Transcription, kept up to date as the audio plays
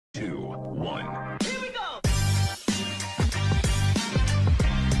1. Here we go!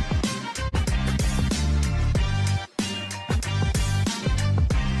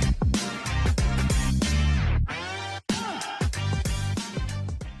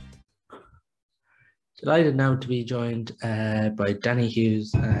 Delighted now to be joined by Danny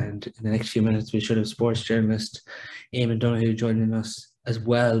Hughes, and in the next few minutes we should have sports journalist Eamonn Donoghue joining us as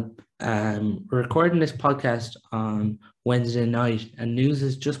well. We're recording this podcast on Wednesday night, and news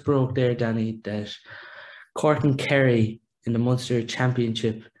has just broke there, Danny, that Cork and Kerry in the Munster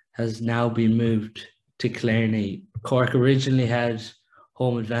Championship has now been moved to Killarney. Cork originally had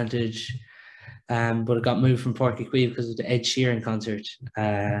home advantage, but it got moved from Páirc Uí Chaoimh because of the Ed Sheeran concert,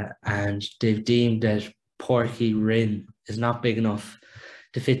 and they've deemed that Páirc Uí Rinn is not big enough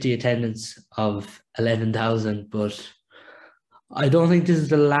to fit the attendance of 11,000. But I don't think this is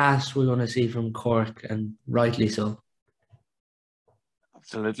the last we're going to see from Cork, and rightly so.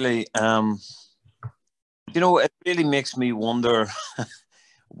 Absolutely. It really makes me wonder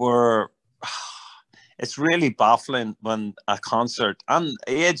where it's really baffling when a concert, and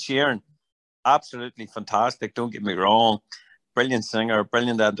Ed Sheeran, absolutely fantastic, don't get me wrong, brilliant singer,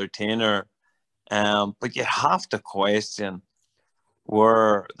 brilliant entertainer, but you have to question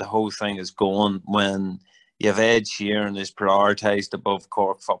where the whole thing is going when you have Ed Sheeran is prioritised above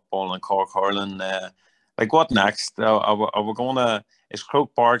Cork football and Cork hurling. Like, what next? Are we going to, is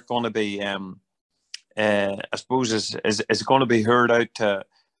Croke Park going to be, I suppose, is it going to be heard out to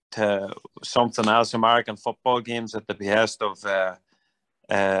something else, American football games at the behest of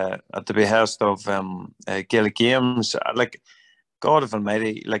Gaelic games? Like, God of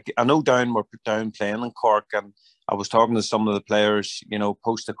Almighty, like, I know we're down playing in Cork, and I was talking to some of the players,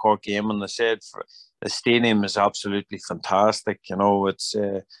 post the Cork game, and they said the stadium is absolutely fantastic. It's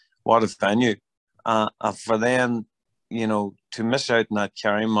what a venue, and for them, to miss out on that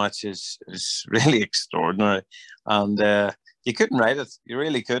Kerry match is really extraordinary, and you couldn't write it, you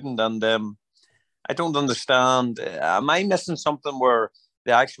really couldn't, and I don't understand. Am I missing something where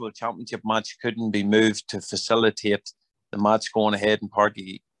the actual championship match couldn't be moved to facilitate the match going ahead in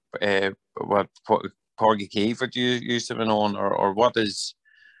Páirc Uí Chaoimh you used to be on, or what is,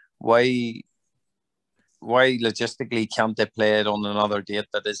 why logistically can't they play it on another date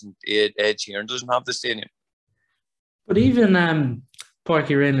that isn't Ed Sheeran doesn't have the stadium? But even Páirc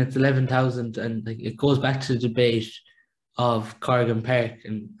Uí Rinn, it's 11,000, and it goes back to the debate of Corrigan Park,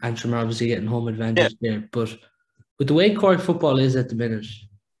 and Antrim are obviously getting home advantage there. But with the way Cork football is at the minute,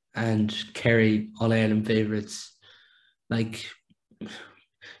 and Kerry All-Ireland favourites, like,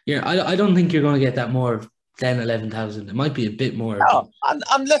 I don't think you're going to get that more than 11,000. It might be a bit more. No,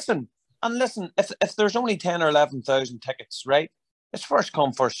 and listen, if there's only 10 or 11,000 tickets, right? It's first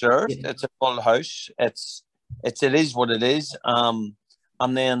come, first served. Yeah. It's a full house. It is what it is. And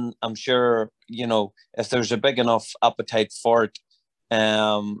then I'm sure, if there's a big enough appetite for it,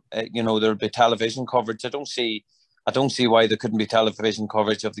 there'll be television coverage. I don't see why there couldn't be television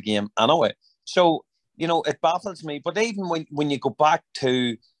coverage of the game anyway. So, it baffles me. But even when you go back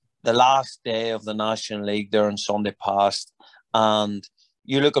to the last day of the National League there on Sunday past, and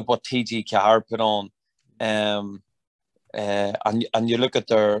you look at what TG Cahir put on, and you look at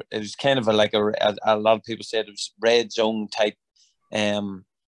it was kind of a lot of people said it was red zone type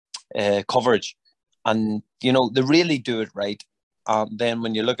coverage, and they really do it right. Then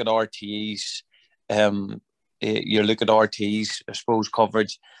when you look at RTE's, I suppose,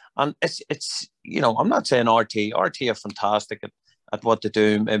 coverage, and it's I'm not saying RT are fantastic at what they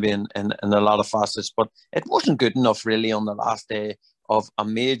do, maybe in a lot of facets, but it wasn't good enough really on the last day of a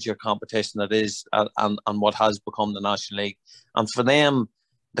major competition that is and what has become the National League. And for them,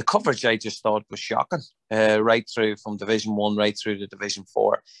 the coverage I just thought was shocking, right through from Division 1 right through to Division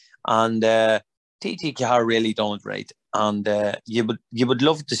 4. And TG Cahir really done it right. And you would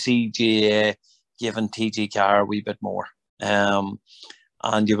love to see GAA giving TG Cahir a wee bit more.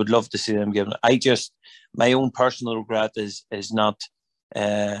 And you would love to see them giving it. My own personal regret is not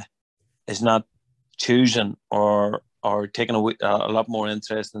choosing or taking a lot more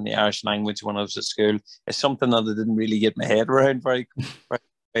interest in the Irish language when I was at school. It's something that I didn't really get my head around very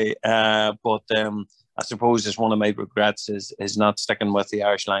quickly. But I suppose it's one of my regrets is not sticking with the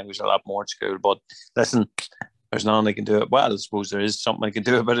Irish language a lot more at school. But listen, there's nothing I can do. Well, I suppose there is something I can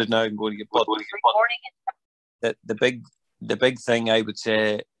do about it now. I can go to get. But the big thing I would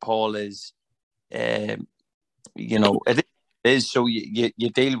say, Paul, is it is so you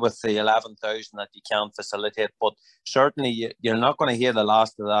deal with the 11,000 that you can't facilitate, but certainly you're not going to hear the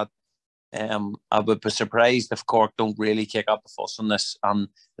last of that. I would be surprised if Cork don't really kick up a fuss on this, and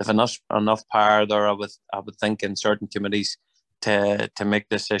if enough power there, I would think in certain committees to make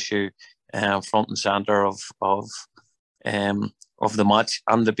this issue front and centre of the match.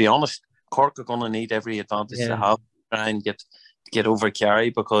 And to be honest, Cork are going to need every advantage to have to try and get over Kerry,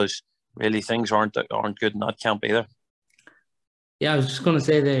 because really things aren't good in that camp either. Yeah, I was just going to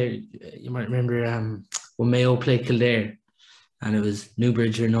say there, you might remember when Mayo played Kildare and it was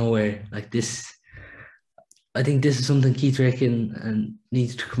Newbridge or nowhere. Like this, I think this is something Keith Ricken and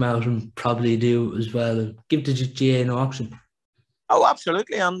needs to come out and probably do as well, and give the GA an option. Oh,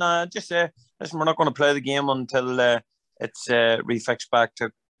 absolutely. And just listen, we're not going to play the game until it's refixed back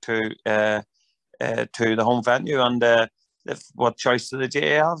to the home venue. And what choice do the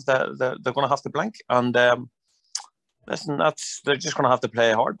GA have? They're going to have to blink. And listen, they're just going to have to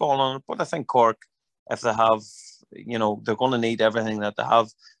play hardball on it. But I think Cork, if they have, they're going to need everything that they have.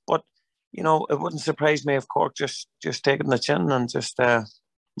 But it wouldn't surprise me if Cork just take it in the chin and just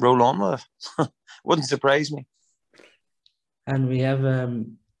roll on with it. Wouldn't surprise me. And we have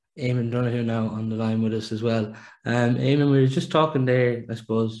Eamonn Donoghue now on the line with us as well. Eamonn, we were just talking there, I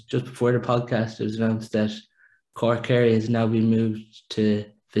suppose, just before the podcast, it was announced that Cork Kerry has now been moved to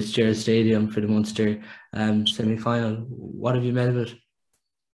Fitzgerald Stadium for the Munster semi-final. What have you made of it?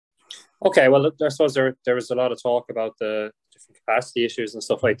 Okay, well, I suppose there was a lot of talk about the different capacity issues and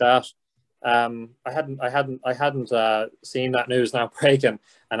stuff like that. I hadn't seen that news now breaking,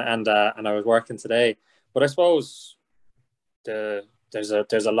 and I was working today. But I suppose there's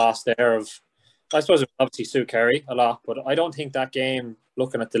a loss there of, I suppose, obviously suit Kerry a lot, but I don't think that game,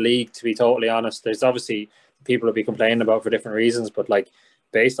 looking at the league, to be totally honest, there's obviously people will be complaining about for different reasons, but like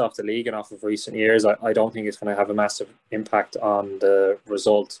based off the league and off of recent years, I don't think it's going to have a massive impact on the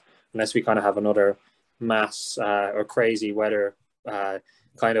result unless we kind of have another mass or crazy weather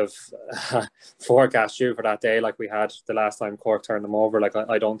kind of forecast due for that day like we had the last time Cork turned them over. Like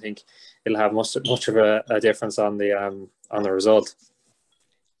I don't think it'll have much of a difference on the result.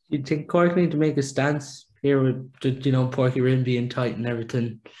 You think Cork need to make a stance here with Porky Rim being tight and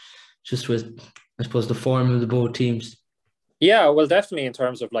everything, just with, I suppose, the form of the both teams? Yeah, well, definitely in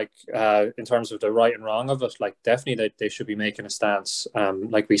terms of in terms of the right and wrong of it, like definitely they should be making a stance.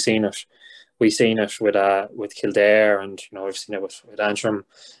 Like we've seen it with Kildare, and we've seen it with Antrim,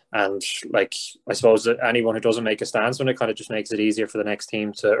 and like I suppose that anyone who doesn't make a stance on it kind of just makes it easier for the next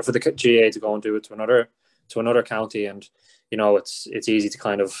team for the GA to go and do it to another county, and it's easy to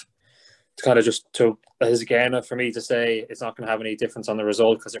kind of just to, as again, for me to say it's not going to have any difference on the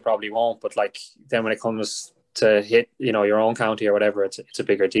result, because it probably won't, but like then when it comes to hit your own county or whatever, it's a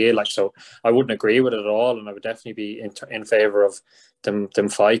bigger deal. Like, so I wouldn't agree with it at all, and I would definitely be in favor of them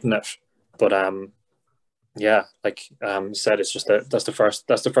fighting it. But yeah, like said, it's just that's the first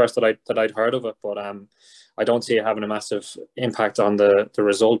that I'd heard of it. But I don't see it having a massive impact on the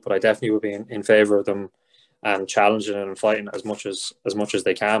result. But I definitely would be in favor of them challenging it and fighting as much as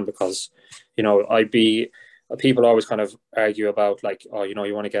they can, because people always kind of argue about like, oh, you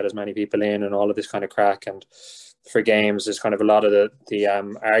want to get as many people in and all of this kind of crack, and for games there's kind of a lot of the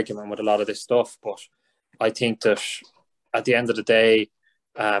argument with a lot of this stuff. But I think that at the end of the day,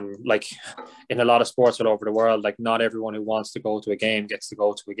 like in a lot of sports all over the world, like not everyone who wants to go to a game gets to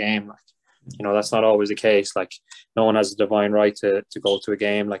go to a game. Like, that's not always the case. Like, no one has a divine right to go to a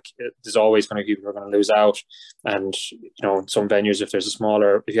game. Like, there's always going to be people who are going to lose out. And, in some venues, if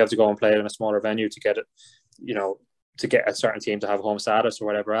you have to go and play in a smaller venue to get it, to get a certain team to have home status or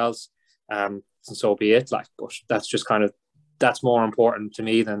whatever else, and so be it. Like, but that's more important to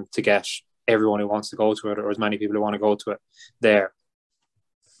me than to get everyone who wants to go to it, or as many people who want to go to it there.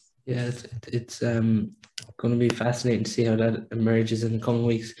 Yeah, it's going to be fascinating to see how that emerges in the coming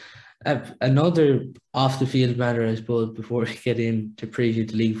weeks. Another off-the-field matter, I suppose, before we get into preview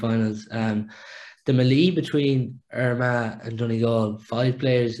the league finals, the melee between Armagh and Donegal, 5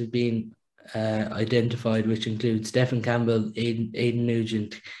 players have been identified, which include Stephen Campbell, Aidan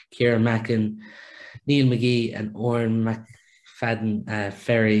Nugent, Kieran Mackin, Neil McGee and Oren McFadden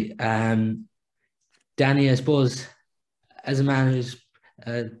Ferry. Danny, I suppose, as a man who's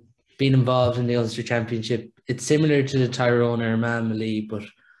been involved in the Ulster Championship, it's similar to the Tyrone Armagh melee, but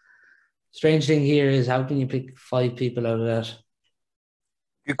strange thing here is, how can you pick 5 people out of that?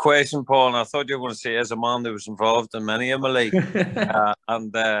 Good question, Paul. And I thought you were going to say, as a man that was involved in many a melee,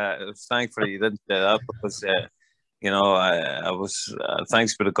 and thankfully you didn't say that, because I was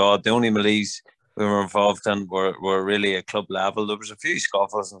thanks be to God, the only melees we were involved in were really at club level. There was a few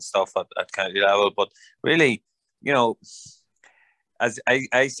scuffles and stuff at county level, but really, as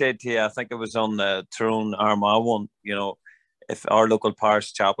I said to you, I think it was on the Tyrone Armagh one, if our local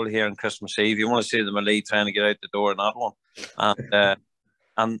parish chapel here on Christmas Eve, you want to see the melee trying to get out the door in that one,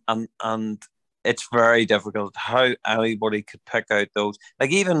 and it's very difficult how anybody could pick out those.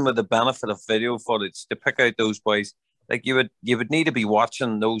 Like, even with the benefit of video footage, to pick out those boys, like you would need to be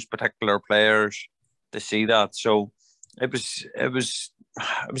watching those particular players to see that. So it was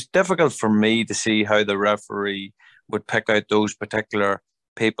difficult for me to see how the referee would pick out those particular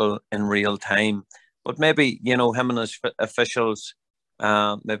people in real time. But maybe, him and his officials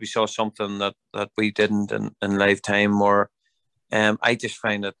maybe saw something that we didn't in live time. Or I just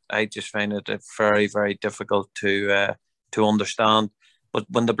find it very, very difficult to understand. But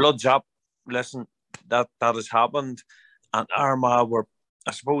when the blood's up, listen, that has happened, and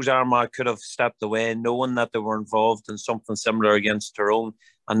I suppose Armagh could have stepped away, knowing that they were involved in something similar against Tyrone,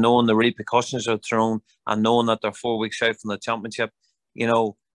 and knowing the repercussions of Tyrone, and knowing that they're 4 weeks out from the championship.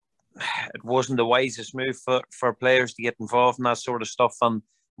 It wasn't the wisest move for players to get involved in that sort of stuff. And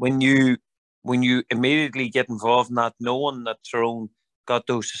when you immediately get involved in that, knowing that Tyrone got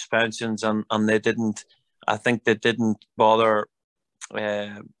those suspensions, and they didn't, I think they didn't bother,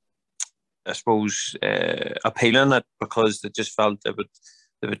 I suppose, appealing it, because they just felt they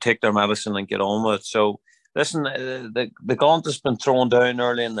would take their medicine and get on with it. So listen, the gauntlet's been thrown down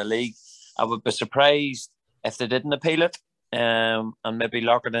early in the league. I would be surprised if they didn't appeal it, and maybe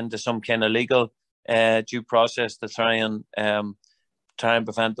lock it into some kind of legal due process to try and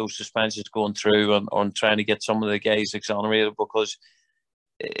prevent those suspensions going through, and on trying to get some of the guys exonerated, because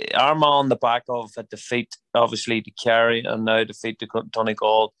Armagh, on the back of a defeat, obviously, to Kerry, and now defeat to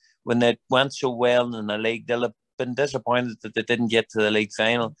Donegal, when they went so well in the league, they'll have been disappointed that they didn't get to the league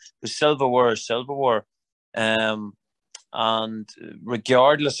final, because silverware is silverware. And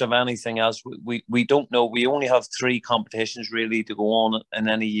regardless of anything else, we don't know. We only have 3 competitions really to go on in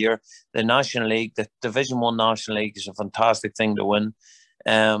any year. The National League, the Division 1 National League, is a fantastic thing to win,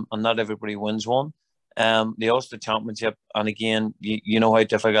 and not everybody wins one. The Ulster Championship, and again, you know how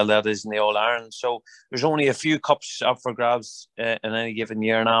difficult that is in the All-Ireland. So there's only a few cups up for grabs in any given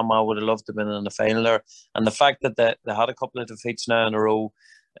year, and I would have loved to have been in the final there. And the fact that they had a couple of defeats now in a row,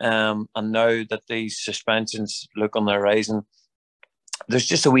 and now that these suspensions look on the horizon, there's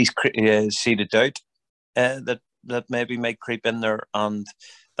just a wee seed of doubt that maybe might creep in there, and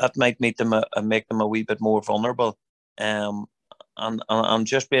that might make them a wee bit more vulnerable. And I'm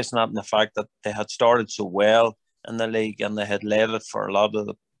just basing that on the fact that they had started so well in the league, and they had led it for a lot of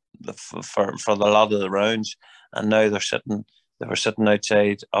the rounds, and now they were sitting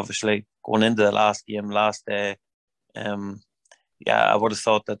outside, obviously going into the last game, last day. I would have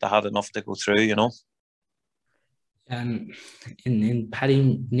thought that they had enough to go through, In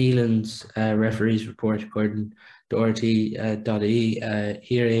Paddy Nealon's referees report, according to RT.E,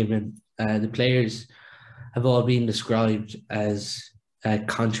 here, Eamon, the players have all been described as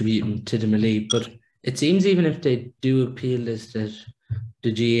contributing to the Melee, but it seems even if they do appeal this, that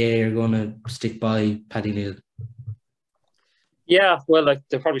the GA are going to stick by Paddy Nealon. Yeah, well,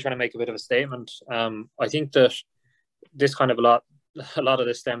 they're probably trying to make a bit of a statement. I think that this kind of a lot of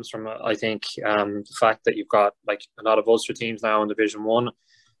this stems from, I think, the fact that you've got a lot of Ulster teams now in Division 1,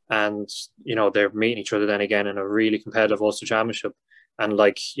 and they're meeting each other then again in a really competitive Ulster Championship, and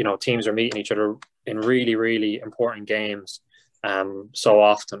teams are meeting each other in really, really important games so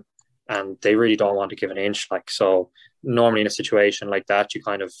often, and they really don't want to give an inch. So normally in a situation like that, you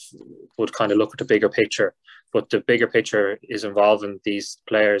would look at the bigger picture, but the bigger picture is involving these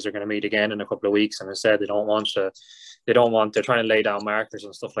players are going to meet again in a couple of weeks, and instead they're trying to lay down markers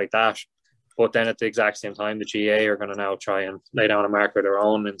and stuff like that. But then at the exact same time, the GA are going to now try and lay down a marker of their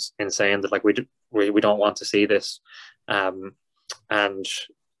own in saying that we don't want to see this. And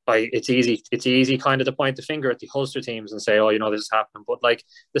it's easy kind of to point the finger at the Ulster teams and say, oh, this is happening. But at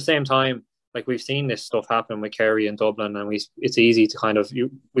the same time, we've seen this stuff happen with Kerry and Dublin, and it's easy to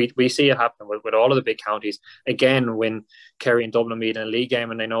we see it happen with all of the big counties. Again, when Kerry and Dublin meet in a league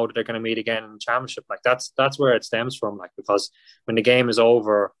game and they know that they're going to meet again in the championship, that's where it stems from. Because when the game is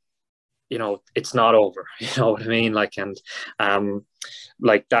over, it's not over. You know what I mean? That's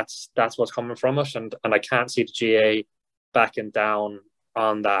what's coming from it, and I can't see the GA backing down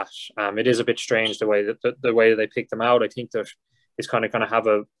on that. It is a bit strange the way that they pick them out. I think that it's kind of going to have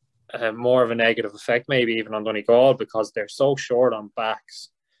a more of a negative effect, maybe even on Donegal, because they're so short on backs.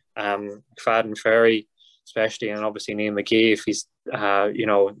 Fadden Ferry, especially, and obviously Neil McGee, if he's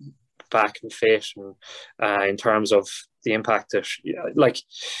back and fit, and in terms of the impact that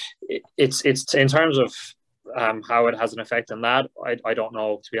it's in terms of how it has an effect on that, I don't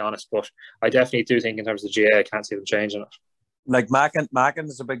know, to be honest, but I definitely do think in terms of the GA, I can't see them changing it. Mackin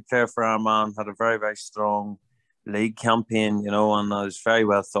is a big player for Armagh, had a very, very strong league campaign, and was very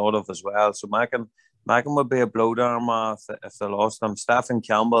well thought of as well. So Mackin would be a blow to Armagh if they lost him. Stephen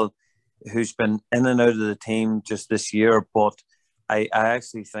Campbell, who's been in and out of the team just this year, but I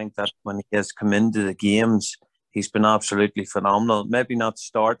actually think that when he has come into the games, he's been absolutely phenomenal. Maybe not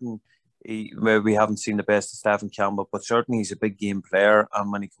starting, where we haven't seen the best of Stephen Campbell, but certainly he's a big game player.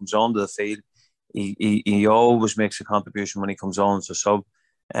 And when he comes onto the field, he always makes a contribution when he comes on as a sub.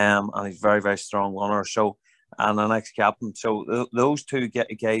 And he's a very, very strong runner. So, and an ex-captain. So those two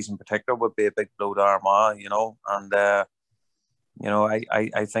guys in particular would be a big blow to Armagh, you know. And, you know,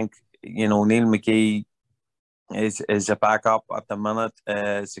 I think, you know, Neil McGee is a backup at the minute.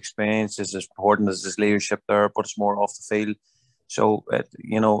 His experience is as important as his leadership there, but it's more off the field. So,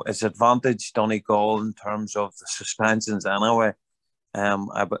 you know, it's advantage Donegal in terms of the suspensions anyway.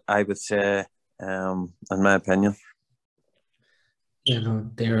 I would say, in my opinion. You know,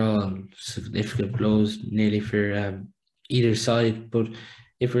 they're all significant blows nearly for either side. But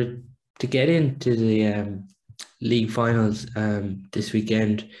if we're to get into the league finals this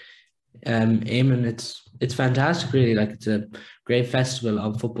weekend, Eamon, it's fantastic, really. Like, it's a great festival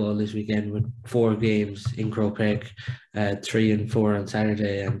of football this weekend with 4 games in Croke Park, 3 and 4 on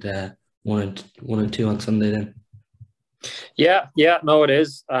Saturday, and 1 and 2 on Sunday. Then, yeah, no, it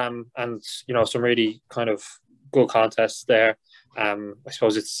is, and you know, some really kind of good contests there. I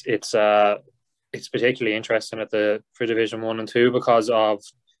suppose it's particularly interesting for Division 1 and 2 because of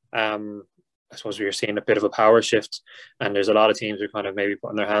I suppose we are seeing a bit of a power shift, and there's a lot of teams who are kind of maybe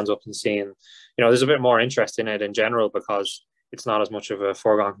putting their hands up and seeing, you know, there's a bit more interest in it in general because it's not as much of a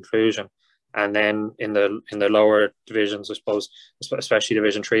foregone conclusion. And then in the lower divisions, I suppose, especially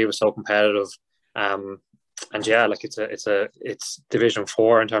Division 3 was so competitive. And yeah, like it's Division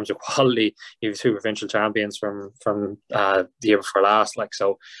 4 in terms of quality. You have 2 provincial champions from the year before last. Like,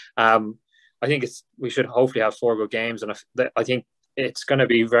 so, I think we should hopefully have 4 good games, and I think it's going to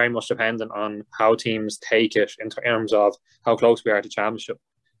be very much dependent on how teams take it in terms of how close we are to championship.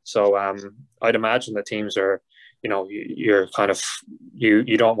 So I'd imagine that teams are, you know, you're kind of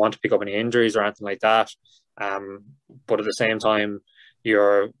you don't want to pick up any injuries or anything like that. But at the same time,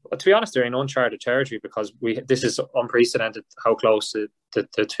 to be honest, they're in uncharted territory because this is unprecedented how close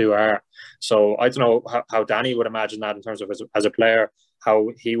the 2 are. So I don't know how Danny would imagine that in terms of as a player, how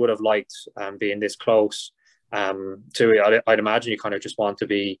he would have liked being this close. I'd imagine you kind of just want to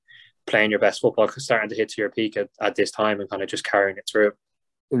be playing your best football, starting to hit to your peak at this time and kind of just carrying it through.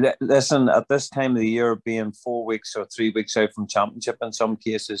 Listen, at this time of the year, being 4 weeks or 3 weeks out from championship in some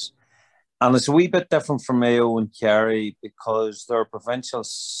cases, and it's a wee bit different for Mayo and Kerry because their provincial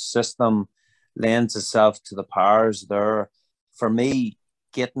system lends itself to the powers there. For me,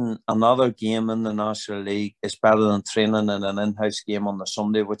 getting another game in the National League is better than training in an in-house game on the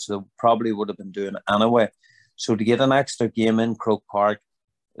Sunday, which they probably would have been doing anyway. So to get an extra game in Croke Park,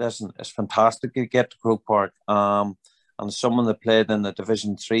 listen, it's fantastic to get to Croke Park. And someone that played in the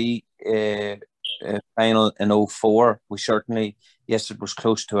Division 3 final in 2004, we certainly, yes, it was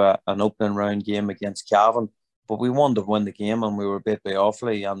close to an opening round game against Cavan, but we wanted to win the game and we were beat by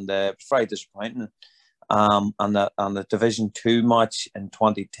Offaly, and it was very disappointing. And the Division 2 match in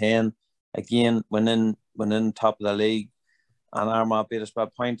 2010, again, when in top of the league, and Armagh beat us by a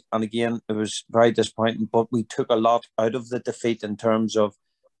point. And again, it was very disappointing, but we took a lot out of the defeat in terms of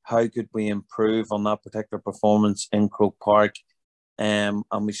how could we improve on that particular performance in Croke Park. And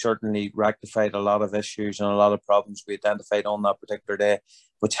we certainly rectified a lot of issues and a lot of problems we identified on that particular day,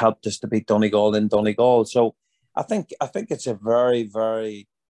 which helped us to beat Donegal in Donegal. So I think it's a very, very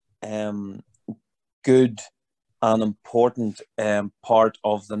good and important part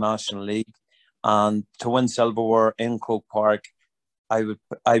of the National League. And to win silverware in Croke Park, I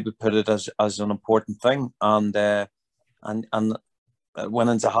would put it as an important thing, and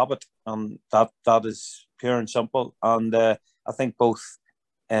winning's a habit, and that is pure and simple. And I think both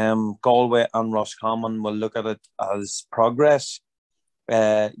Galway and Roscommon will look at it as progress.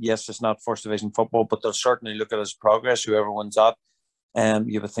 Yes, it's not first division football, but they'll certainly look at it as progress. Whoever wins that,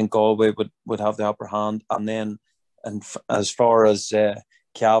 you would think Galway would have the upper hand, and then as far as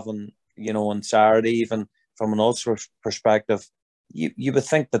Cavan, you know, on Saturday, even from an Ulster perspective, you would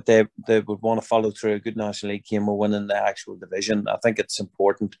think that they would want to follow through a good National League game of winning the actual division. I think it's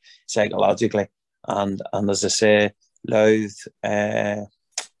important psychologically. And as I say, Louth,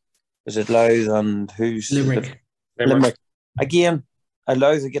 is it Louth and who's Limerick. Again,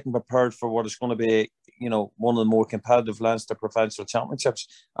 Louth are getting prepared for what is going to be, you know, one of the more competitive Leinster provincial championships.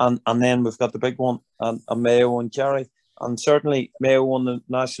 And then we've got the big one, and Mayo and Kerry. And certainly Mayo won the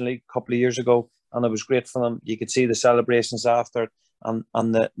National League a couple of years ago, and it was great for them. You could see the celebrations after, and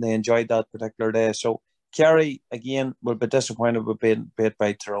they enjoyed that particular day. So Kerry, again, will be disappointed with being beat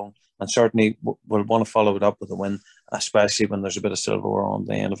by Tyrone, and certainly will want to follow it up with a win, especially when there's a bit of silverware on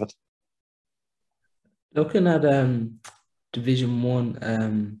the end of it. Looking at Division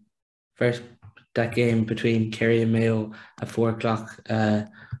 1, first that game between Kerry and Mayo at 4 o'clock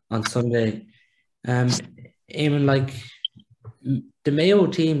on Sunday. Eamon, like the Mayo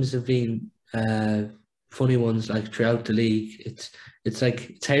teams have been funny ones like throughout the league. It's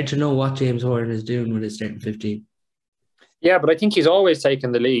like it's hard to know what James Horan is doing with his starting 15. Yeah, but I think he's always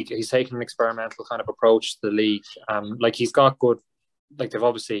taken the league. He's taken an experimental kind of approach to the league. Like he's got good, like they've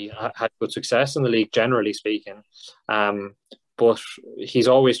obviously had good success in the league, generally speaking. But he's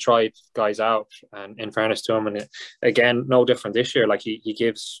always tried guys out, and in fairness to him, and again, no different this year. Like he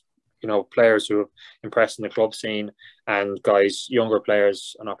gives players who have impressed in the club scene and guys, younger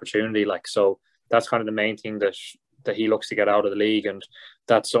players, an opportunity. Like so, that's kind of the main thing that he looks to get out of the league, and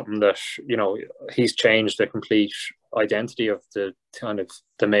that's something that he's changed the complete identity of the kind of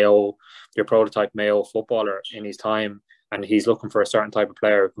the Mayo, your prototype Mayo footballer in his time, and he's looking for a certain type of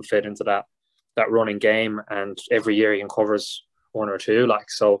player who can fit into that running game, and every year he uncovers one or two. Like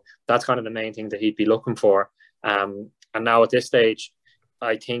so, that's kind of the main thing that he'd be looking for. And now at this stage,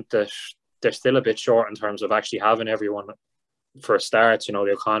 I think that they're still a bit short in terms of actually having everyone for a start. The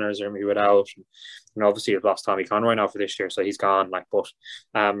O'Connors are maybe without. Obviously you've lost Tommy Conroy now for this year, so he's gone. Like, but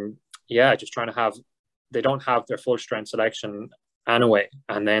just trying to have. They don't have their full strength selection anyway,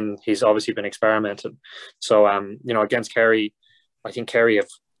 and then he's obviously been experimenting. So against Kerry, I think Kerry have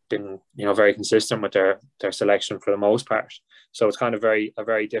been very consistent with their selection for the most part. So it's kind of a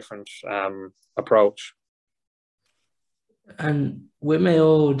very different approach. And with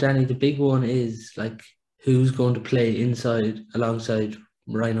Mayo, Danny, the big one is like who's going to play inside alongside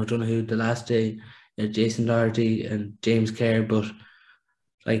Ryan O'Donoghue the last day, Jason Doherty and James Kerr. But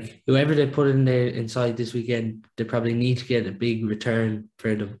like whoever they put in there inside this weekend, they probably need to get a big return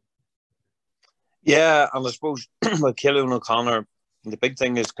for them. Yeah, and I suppose with Killian O'Connor, the big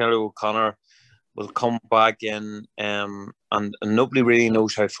thing is Killian O'Connor will come back in, and nobody really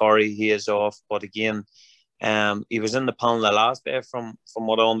knows how far he is off. But again, he was in the panel the last day from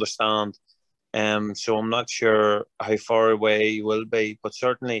what I understand. So I'm not sure how far away he will be, but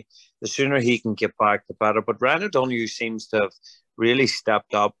certainly the sooner he can get back, the better. But Ryan O'Donoghue seems to have really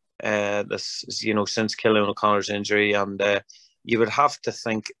stepped up since Killian O'Connor's injury, and you would have to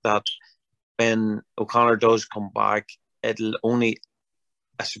think that when O'Connor does come back, it'll only,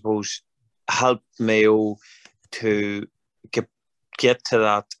 I suppose, help Mayo to get to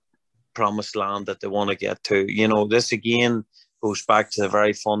that promised land that they want to get to. This again goes back to the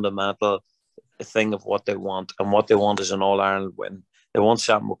very fundamental thing of what they want, and what they want is an All-Ireland win. They want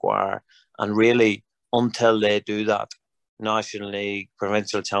Sam Maguire, and really until they do that, National League,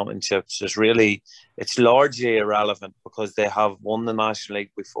 provincial championships it's largely irrelevant, because they have won the National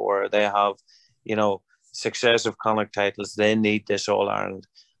League before. They have successive Connacht titles. They need this All-Ireland,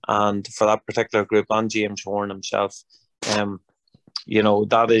 and for that particular group and James Horan himself,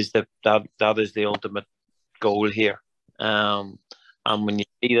 that is the ultimate goal here. And when you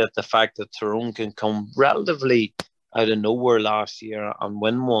see that the fact that Tyrone can come relatively out of nowhere last year and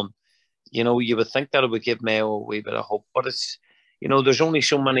win one, you would think that it would give Mayo a wee bit of hope. But it's, there's only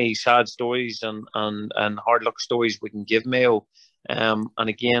so many sad stories and hard luck stories we can give Mayo. And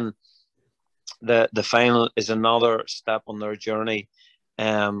again, the final is another step on their journey.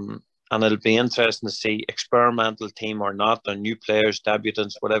 And it'll be interesting to see, experimental team or not, or new players,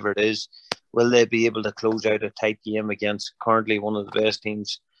 debutants, whatever it is, will they be able to close out a tight game against currently one of the best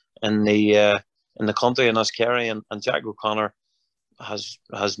teams in the country, and that's Kerry. And Jack O'Connor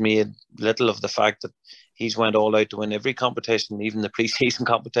has made little of the fact that he's went all out to win every competition, even the pre-season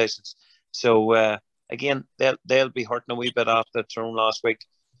competitions. So again, they'll be hurting a wee bit after Tyrone last week.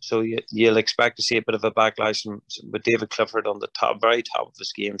 So you'll expect to see a bit of a backlash with David Clifford on the very top of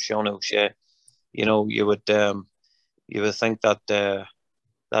his game, Sean O'Shea. You would think that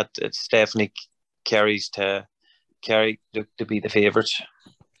it's definitely Kerry's to be the favourites.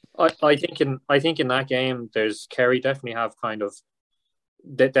 I think in that game, there's Kerry definitely have kind of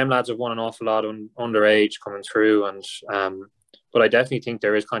them lads have won an awful lot on underage coming through, and but I definitely think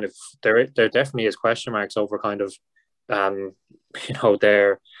there is kind of there definitely is question marks over kind of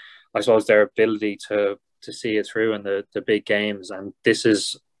their ability to see it through in the big games, and this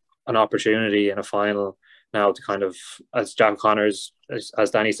is an opportunity in a final now to kind of, as Jack Connors, as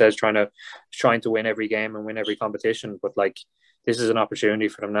Danny says, trying to win every game and win every competition. But like, this is an opportunity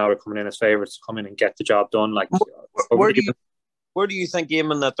for them now to come in as favourites, to come in and get the job done. Like, where do you think,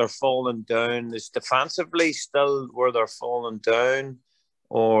 Eamon, that they're falling down? Is defensively still where they're falling down,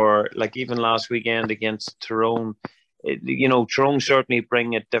 or like even last weekend against Tyrone? Tyrone certainly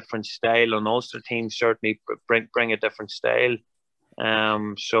bring a different style, and Ulster teams certainly bring a different style.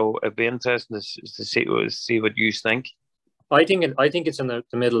 So it'd be interesting to see what you think. I think it's in the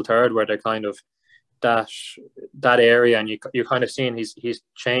middle third where they're kind of that area, and you kind of seeing he's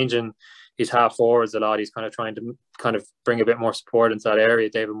changing his half forwards a lot. He's kind of trying to kind of bring a bit more support into that area.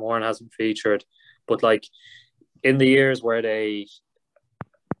 David Moran hasn't featured, but like in the year where they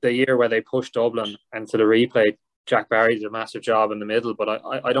pushed Dublin into the replay, Jack Barry did a massive job in the middle, but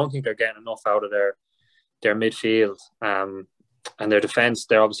I don't think they're getting enough out of their midfield, and their defence.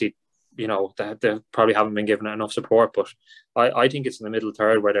 They're obviously, they probably haven't been given enough support, but I think it's in the middle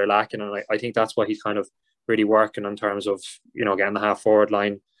third where they're lacking, and I think that's what he's kind of really working in terms of, getting the half forward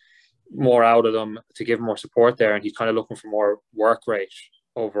line more out of them to give more support there, and he's kind of looking for more work rate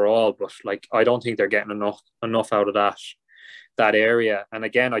overall. But like, I don't think they're getting enough out of that area. And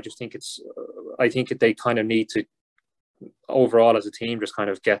again, I just think they kind of need to overall as a team just kind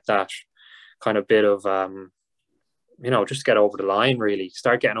of get that kind of bit of just get over the line, really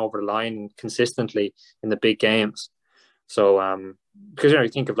start getting over the line consistently in the big games. So because you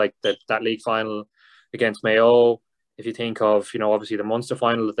think of like that league final against Mayo, if you think of obviously the Munster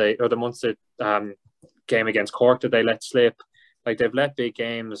final the Munster game against Cork that they let slip, like they've let big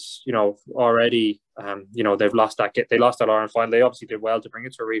games already. They've lost they lost that Ireland final. They obviously did well to bring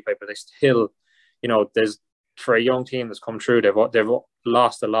it to a replay, but they still there's, for a young team that's come through, they've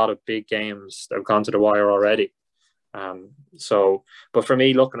lost a lot of big games that have gone to the wire already. But for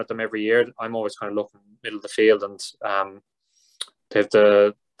me, looking at them every year, I'm always kind of looking middle of the field, and they've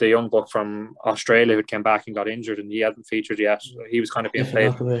the young buck from Australia who came back and got injured, and he hadn't featured yet. He was kind of being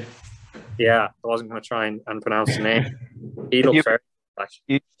played. Yeah, I wasn't going to try and pronounce the name. He looked fair.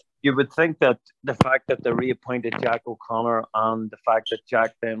 You would think that the fact that they reappointed Jack O'Connor and the fact that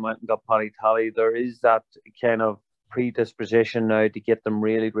Jack then went and got Paddy Tally, there is that kind of predisposition now to get them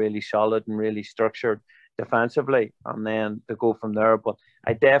really, really solid and really structured defensively, and then to go from there. But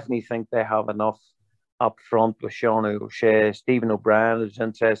I definitely think they have enough up front with Sean O'Shea. Stephen O'Brien is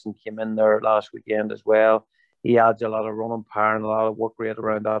interesting, came in there last weekend as well. He adds a lot of running power and a lot of work rate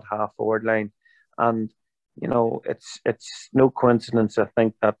around that half forward line. And it's no coincidence, I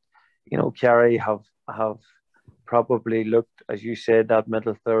think, that Kerry have probably looked, as you said, that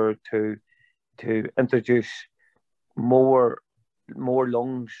middle third to introduce more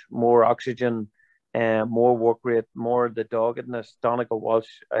lungs, more oxygen, more work rate, more the doggedness. Donegal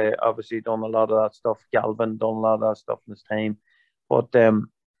Walsh obviously done a lot of that stuff. Galvin done a lot of that stuff in his time. But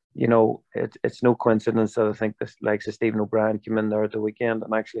it's no coincidence that I think this likes of Stephen O'Brien came in there at the weekend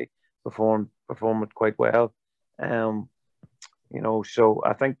and actually performed it quite well. So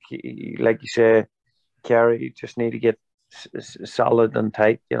I think, like you say, Kerry just need to get solid and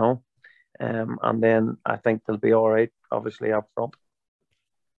tight, and then I think they'll be all right, obviously, up front.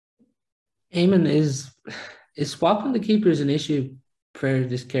 Eamon, is swapping the keepers an issue for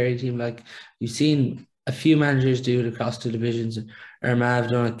this Kerry team? Like, you've seen a few managers do it across the divisions. Armagh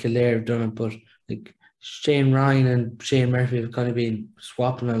have done it, Kildare have done it, but like Shane Ryan and Shane Murphy have kind of been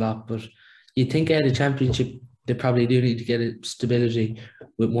swapping a lot. But you think out of the championship, they probably do need to get a stability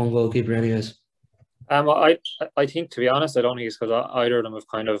with one goalkeeper anyways. I think, to be honest, I don't think it's because either of them have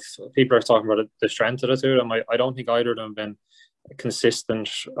kind of, people are talking about the strength of the two of them. I don't think either of them have been consistent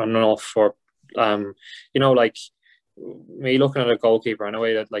enough for, like me looking at a goalkeeper in a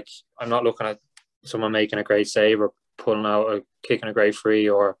way that, like, I'm not looking at someone making a great save or pulling out kicking a great free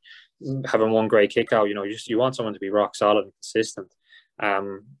or having one great kick out. You want someone to be rock solid and consistent.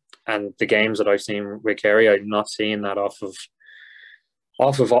 And the games that I've seen with Kerry, I'm not seeing that off of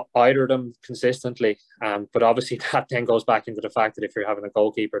either of them consistently. But obviously that then goes back into the fact that if you're having a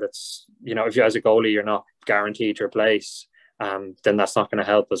goalkeeper that's, if you as a goalie, you're not guaranteed your place, then that's not going to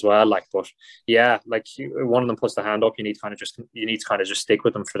help as well. Like, but yeah, like one of them puts the hand up, you need to kind of just stick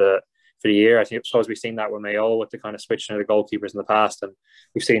with them for the year. I suppose we've seen that with Mayo with the kind of switching of the goalkeepers in the past, and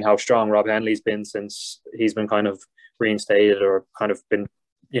we've seen how strong Rob Henley's been since he's been kind of reinstated or kind of been,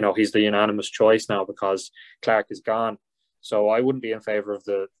 he's the unanimous choice now because Clark is gone. So I wouldn't be in favour of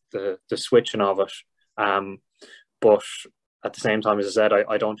the switching of it. But at the same time, as I said,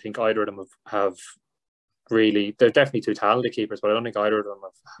 I don't think either of them have really, they're definitely two talented keepers, but I don't think either of them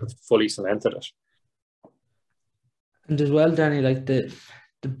have fully cemented it. And as well, Danny, like the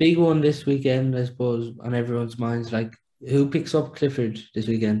big one this weekend, I suppose, on everyone's minds, like who picks up Clifford this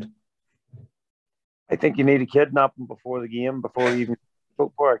weekend? I think you need to kidnap him before the game, before you even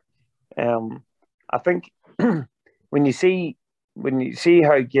footwork. I think when you see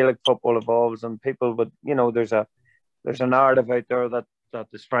how Gaelic football evolves, and people would, there's a narrative out there that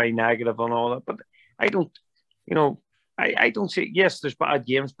is very negative and all that, but I don't, I don't see. Yes, there's bad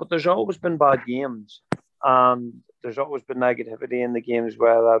games, but there's always been bad games, and there's always been negativity in the games,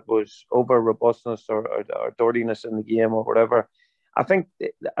 whether that was over robustness or dirtiness in the game or whatever. I think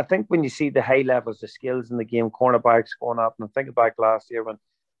when you see the high levels of skills in the game, cornerbacks going up, and I'm thinking back last year when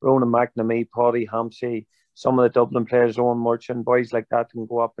Ronan McNamee, Paddy Hampshire, some of the Dublin players, Owen Murchan, boys like that can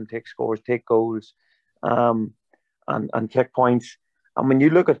go up and take scores, take goals, and kick points. And when you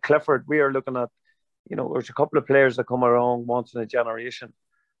look at Clifford, we are looking at, there's a couple of players that come around once in a generation.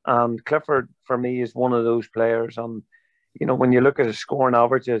 And Clifford, for me, is one of those players. And, when you look at his scoring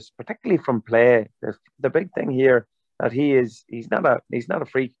averages, particularly from play, the big thing here that he's not a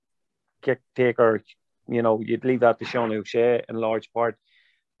free kick taker. You'd leave that to Sean O'Shea in large part,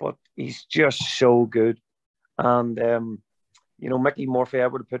 but he's just so good. And Mickey Murphy, I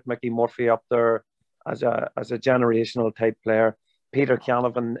would have put Mickey Murphy up there as a generational type player. Peter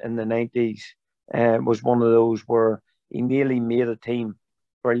Canavan in the 90s was one of those where he nearly made a team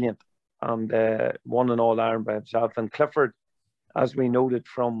brilliant and won an All-Ireland by himself. And Clifford, as we noted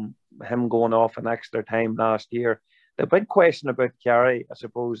from him going off in extra time last year, the big question about Kerry, I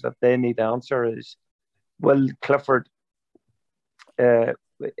suppose, that they need to answer is, will Clifford,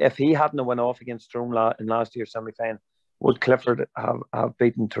 if he hadn't went off against Tyrone in last year's semi-final, would Clifford have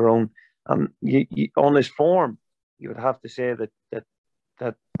beaten Tyrone? And on his form, you would have to say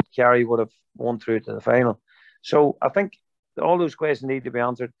that Kerry would have won through to the final. So I think all those questions need to be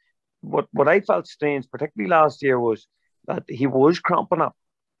answered. What I felt strange, particularly last year, was that he was cramping up.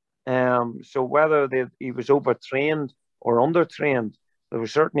 So whether he was overtrained or undertrained, there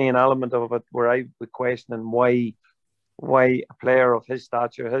was certainly an element of it where I was questioning why a player of his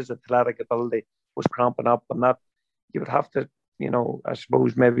stature, his athletic ability, was cramping up. And that you would have to, I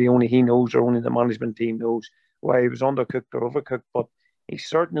suppose maybe only he knows or only the management team knows why he was undercooked or overcooked. But he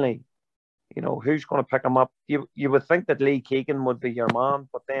certainly, who's going to pick him up? You would think that Lee Keegan would be your man,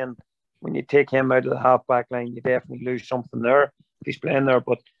 but then when you take him out of the half-back line, you definitely lose something there if he's playing there.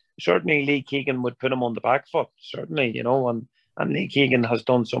 But certainly Lee Keegan would put him on the back foot, certainly, and Lee Keegan has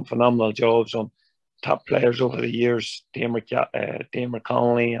done some phenomenal jobs on top players over the years, Damer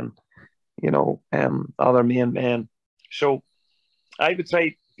Connolly and, other main men. So I would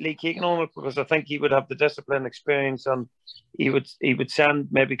say Lee Keegan on it because I think he would have the discipline, experience, and he would send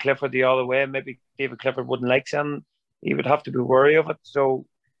maybe Clifford the other way. Maybe David Clifford wouldn't like sending. He would have to be wary of it. So,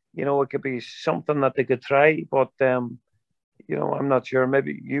 it could be something that they could try, but I'm not sure.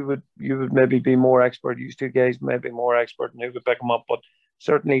 Maybe you would maybe be more expert. You two guys maybe more expert, and who would pick him up. But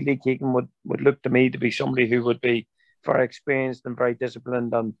certainly Lee Keegan would look to me to be somebody who would be very experienced and very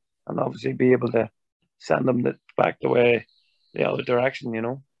disciplined, and obviously be able to send them back the other direction.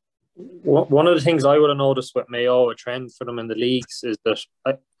 One of the things I would have noticed with Mayo, a trend for them in the leagues, is that,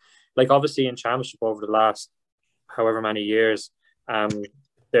 obviously in Championship over the last however many years,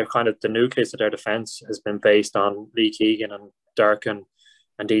 they're kind of the nucleus of their defence has been based on Lee Keegan and Durkin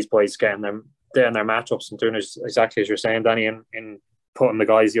and these boys getting their matchups and doing exactly as you're saying, Danny, in putting the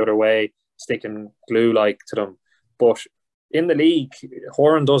guys the other way, sticking glue to them. But in the league,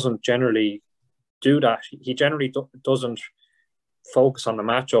 Horan doesn't generally do that. He generally doesn't focus on the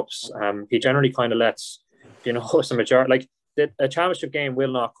matchups. He generally kind of lets, some majority, a championship game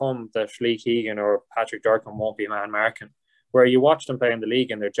will not come that Lee Keegan or Patrick Durkin won't be man marking. Where you watch them play in the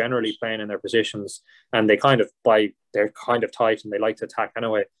league and they're generally playing in their positions and they're kind of tight and they like to attack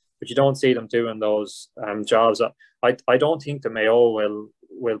anyway. But you don't see them doing those jobs. I don't think the Mayo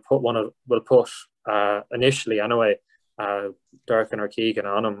will put initially anyway Durkin or Keegan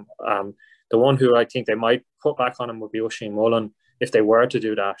on him. The one who I think they might put back on him would be Oisin Mullen if they were to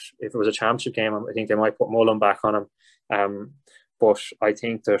do that. If it was a championship game, I think they might put Mullen back on him. But I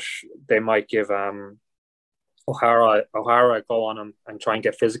think that they might give O'Hara go on him and try and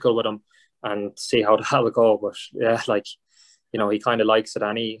get physical with him and see how that will go. But yeah, he kind of likes it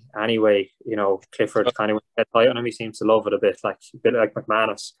anyway. Clifford kind of get tight on him. He seems to love it a bit like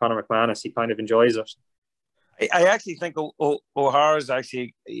McManus, Conor McManus. He kind of enjoys it. I actually think O'Hara's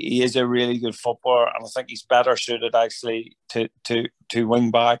he is a really good footballer, and I think he's better suited actually to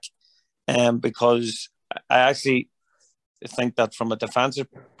wing back, because I actually think that from a defensive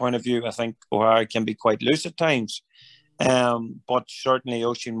point of view, I think O'Hara can be quite loose at times, but certainly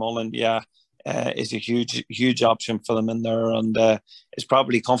Oisin Mullen, is a huge option for them in there, and is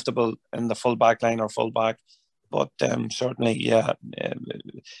probably comfortable in the full back line or full back. But certainly,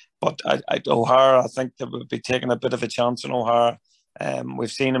 but O'Hara, I think they would be taking a bit of a chance on O'Hara.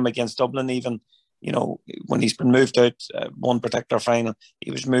 We've seen him against Dublin, even when he's been moved out one particular final, he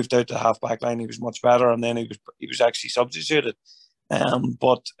was moved out to half back line. He was much better, and then he was actually substituted.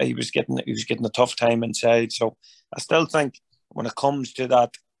 But he was getting a tough time inside. So I still think when it comes to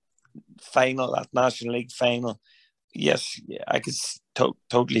that final, that National League final, yes, I could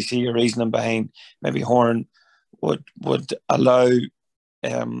totally see your reasoning behind maybe Horn would allow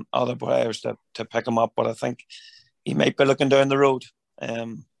other players to pick him up, but I think he might be looking down the road.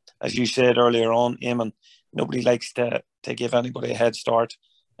 As you said earlier on, Eamon, nobody likes to give anybody a head start,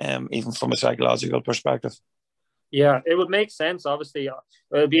 even from a psychological perspective. Yeah, it would make sense. Obviously,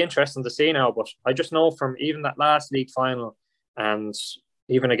 it'll be interesting to see now. But I just know from even that last league final, and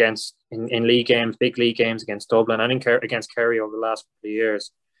even against in league games, big league games against Dublin and against Kerry over the last couple of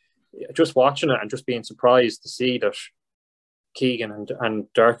years, just watching it and just being surprised to see that Keegan and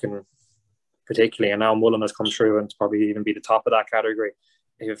Durkin particularly, and now Mullen has come through and probably even be the top of that category.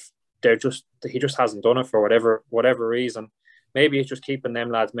 If he just hasn't done it for whatever reason. Maybe it's just keeping them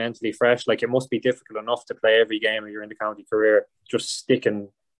lads mentally fresh. Like, it must be difficult enough to play every game of your inter-county career, just sticking,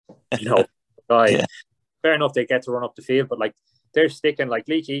 guy. Yeah. Fair enough, they get to run up the field, but like they're sticking. Like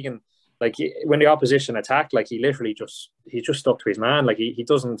Lee Keegan, like when the opposition attacked, like he just stuck to his man. Like he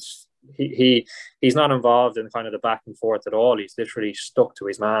doesn't he's not involved in kind of the back and forth at all. He's literally stuck to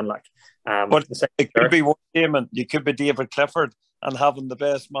his man. Like, but it could be one game, and you could be David Clifford and having the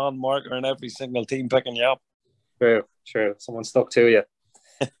best man marker in every single team picking you up. True. Someone stuck to you.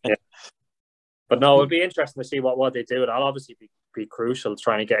 Yeah. But no, it'll be interesting to see what they do. It'll obviously be crucial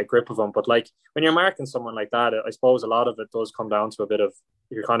trying to get a grip of them. But like when you're marking someone like that, I suppose a lot of it does come down to a bit of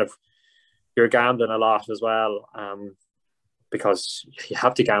you're gambling a lot as well. Because you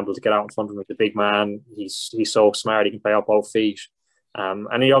have to gamble to get out in front of him with the big man. He's so smart, he can play up both feet.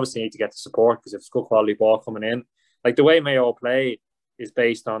 And you obviously need to get the support because it's good quality ball coming in. Like the way Mayo play is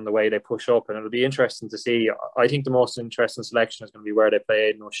based on the way they push up, and it'll be interesting to see. I think the most interesting selection is going to be where they play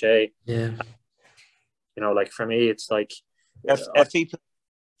Aidan O'Shea. Yeah. Like for me, it's like if he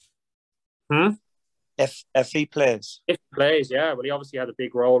plays, yeah. Well, he obviously had a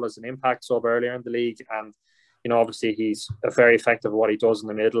big role as an impact sub earlier in the league, and obviously he's very effective at what he does in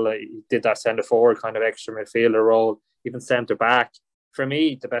the middle. He did that centre forward kind of extra midfielder role, even centre back. For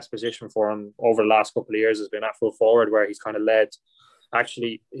me, the best position for him over the last couple of years has been at full forward, where he's kind of led.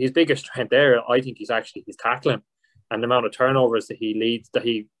 Actually, his biggest strength there, I think, he's tackling, and the amount of turnovers that he leads, that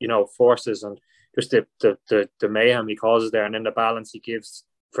he forces, and just the mayhem he causes there, and then the balance he gives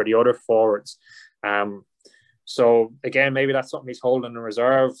for the other forwards. So again, maybe that's something he's holding in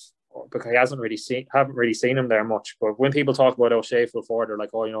reserve because he haven't really seen him there much. But when people talk about O'Shea full forward, they're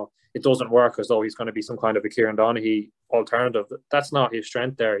like, oh, it doesn't work, as though he's going to be some kind of a Kieran Donoghue alternative. That's not his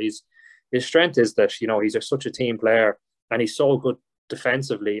strength there. His strength is that he's such a team player, and he's so good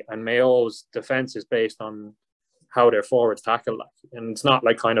defensively, and Mayo's defense is based on how their forwards tackle, and it's not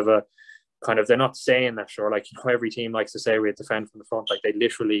like they're not saying that, sure, like every team likes to say we defend from the front, like they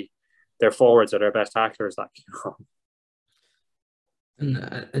literally, their forwards are their best tacklers, like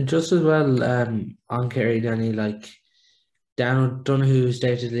And just as well, on Kerry, Danny, like Dan Donoghue, who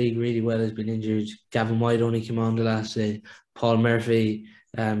started the league really well, has been injured. Gavin White only came on the last day. Paul Murphy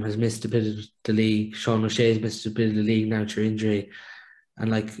has missed a bit of the league. Sean O'Shea has missed a bit of the league now through injury. And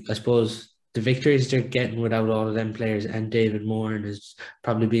like, I suppose the victories they're getting without all of them players and David Moran has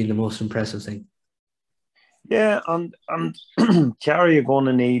probably been the most impressive thing. Yeah, and Kerry are going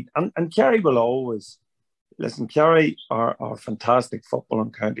to need, and Kerry will always, listen, Kerry are fantastic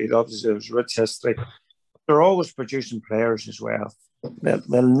footballing county. Obviously, there's rich history. They're always producing players as well. They'll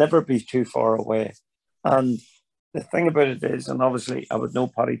never be too far away. And the thing about it is, and obviously I would know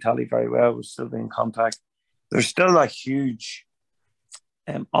Paddy Tally very well, we'll still be in contact. There's still a huge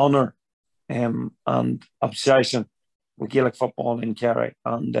honour and obsession with Gaelic football in Kerry.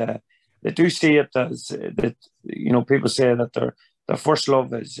 And they do see it as that, people say that their first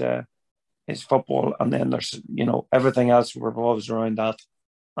love is football, and then there's everything else revolves around that.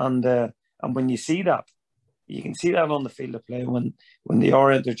 And when you see that, you can see that on the field of play when they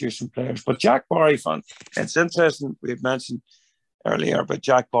are introducing players. But Jack Barry, it's interesting, we've mentioned earlier about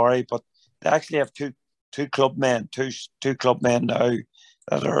Jack Barry, but they actually have two club men now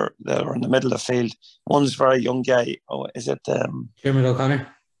that are in the middle of the field. One's a very young guy. Oh, is it Dermot O'Connor?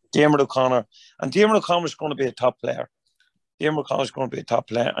 Dermot O'Connor. And Dermot O'Connor is going to be a top player.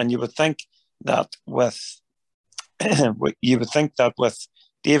 And you would think that with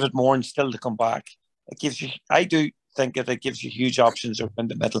David Moran still to come back, I do think that it gives you huge options up in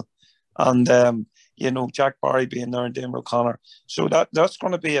the middle. And Jack Barry being there and Dermot O'Connor. So that's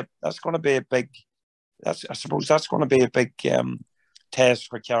going to be a big test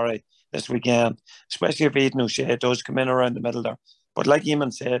for Kerry this weekend, especially if Aidan O'Shea does come in around the middle there. But like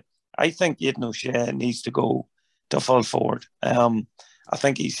Eamon said, I think Aidan O'Shea needs to go to full forward. I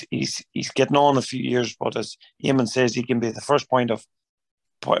think he's getting on a few years, but as Eamon says, he can be the first point of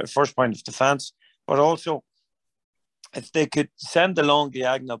defence. But also, if they could send the long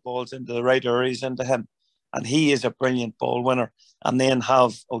diagonal balls into the right areas into him, and he is a brilliant ball winner, and then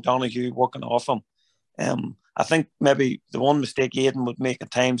have O'Donoghue working off him. I think maybe the one mistake Aidan would make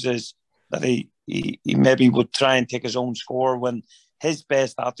at times is that he maybe would try and take his own score when his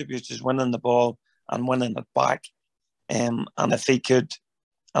best attributes is winning the ball and winning it back. And if he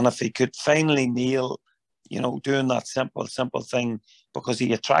could finally nail, doing that simple thing, because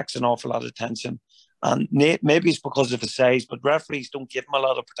he attracts an awful lot of attention. And maybe it's because of his size, but referees don't give him a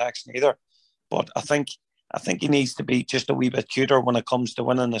lot of protection either. But I think he needs to be just a wee bit cuter when it comes to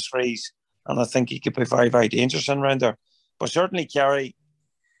winning his frees. And I think he could be very, very dangerous in round there. But certainly, Kerry,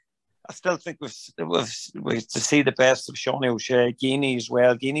 I still think we've to see the best of Sean O'Shea. Guinea as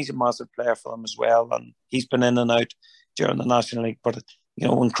well. Guinea's a massive player for them as well. And he's been in and out during the National League. But,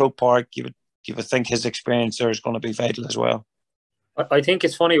 in Croke Park, you would think his experience there is going to be vital as well. I think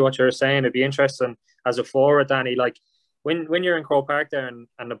it's funny what you're saying. It'd be interesting as a forward, Danny, like when you're in Croke Park there and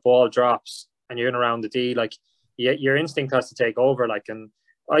the ball drops and you're in around the D, like your instinct has to take over. Like, and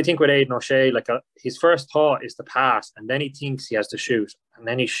I think with Aidan O'Shea, like his first thought is to pass, and then he thinks he has to shoot, and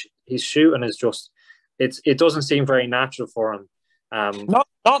then his shooting is just it doesn't seem very natural for him. Not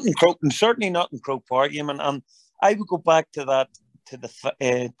in Croke, and certainly not in Croke Park. And I would go back to that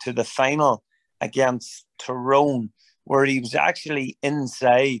to the final against Tyrone, where he was actually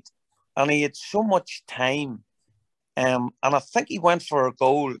inside and he had so much time. And I think he went for a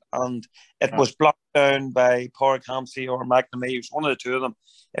goal and it was blocked down by Pádraig Hampsey or McNamee. It was one of the two of them.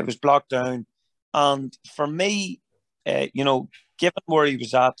 It was blocked down. And for me, given where he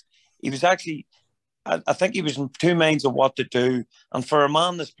was at, he was actually, I think he was in two minds of what to do. And for a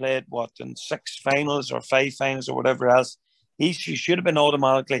man that's played, in 6 finals or 5 finals or whatever else, he should have been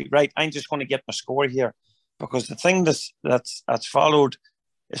automatically, right, I'm just going to get my score here. Because the thing that's followed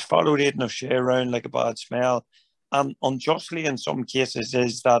Aidan O'Shea around like a bad smell, and unjustly in some cases,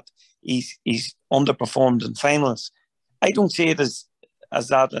 is that he's underperformed in finals. I don't see it as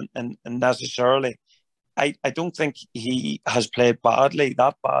that in necessarily. I don't think he has played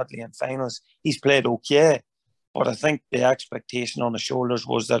that badly in finals. He's played okay, but I think the expectation on his shoulders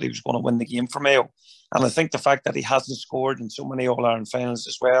was that he was going to win the game for Mayo. And I think the fact that he hasn't scored in so many All-Ireland finals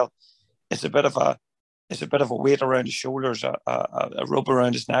as well, it's a bit of a weight around his shoulders, a rub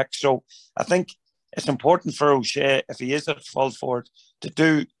around his neck. So I think it's important for O'Shea, if he is at fault for it,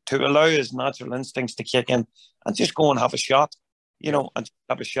 to allow his natural instincts to kick in and just go and have a shot, and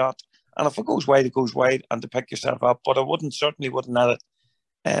have a shot. And if it goes wide, it goes wide, and to pick yourself up. But I certainly wouldn't let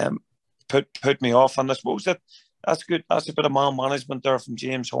it put me off. And I suppose that's good. That's a bit of man management there from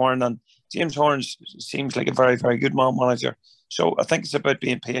James Horn. And James Horn seems like a very, very good man manager. So I think it's about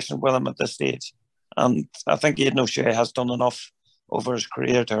being patient with him at this stage. And I think Aidan O'Shea has done enough over his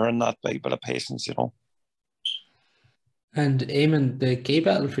career to earn that bit of patience, And Eamon, the key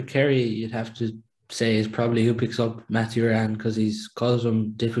battle for Kerry, you'd have to say, is probably who picks up Matthew Ryan, because he's caused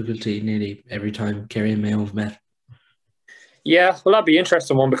him difficulty nearly every time Kerry and Mayo have met. Yeah, well, that'd be an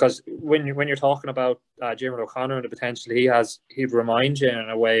interesting one, because when you're talking about Jim O'Connor and the potential he'd remind you in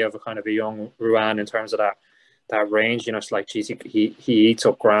a way of a kind of a young Ruan in terms of that range. It's like, geez, he eats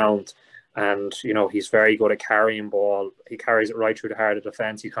up ground. And, he's very good at carrying ball. He carries it right through the heart of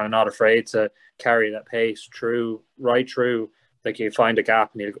defence. He's kind of not afraid to carry that pace right through. Like, you find a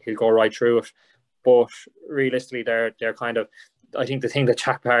gap and he'll go right through it. But realistically, they're kind of, I think the thing that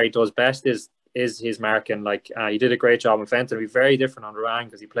Jack Barry does best is his marking. Like, he did a great job in Fenton. He's very different on Ruan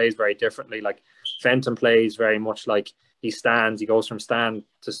because he plays very differently. Like, Fenton plays very much like he goes from stand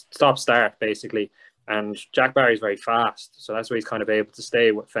to start, basically. And Jack Barry's very fast. So that's why he's kind of able to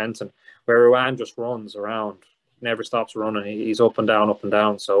stay with Fenton. Where Ruan just runs around, never stops running. He's up and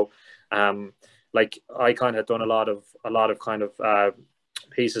down. So, I kind of done a lot of kind of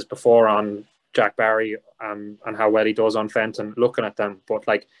pieces before on Jack Barry and how well he does on Fenton, looking at them. But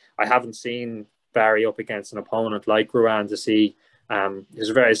I haven't seen Barry up against an opponent like Ruan to see.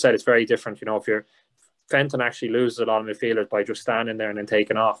 It's very different. If Fenton actually loses a lot of midfielders by just standing there and then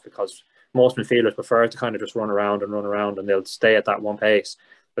taking off, because most midfielders prefer to kind of just run around and they'll stay at that one pace.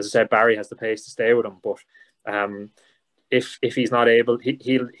 As I said, Barry has the pace to stay with him, but if he's not able,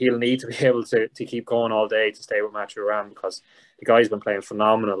 he'll need to be able to keep going all day to stay with Matthew Ruan, because the guy's been playing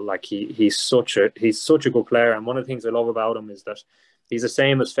phenomenal. Like, he's such a good player, and one of the things I love about him is that he's the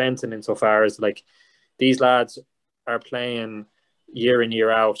same as Fenton insofar as these lads are playing year in,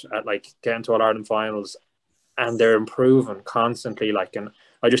 year out at getting to All-Ireland finals, and they're improving constantly. And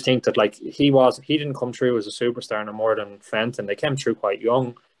I just think that he didn't come through as a superstar no more than Fenton. They came through quite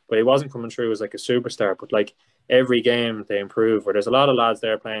young, but he wasn't coming through as a superstar. But every game they improve. Where there's a lot of lads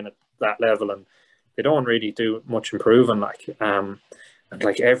there playing at that level, and they don't really do much improving. And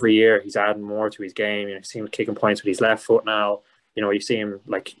like every year he's adding more to his game. You see him kicking points with his left foot now. You see him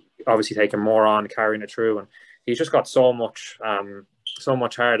like obviously taking more on, carrying it through, and he's just got so much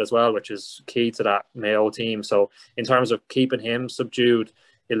heart as well, which is key to that Mayo team. So in terms of keeping him subdued,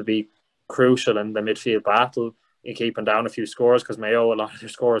 it'll be crucial in the midfield battle in keeping down a few scores, because Mayo, a lot of their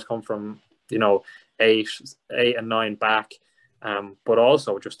scores come from 8 and 9 back, but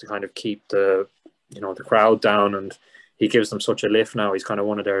also just to kind of keep the crowd down, and he gives them such a lift now. He's kind of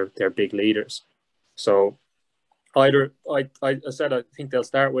one of their big leaders. So I said I think they'll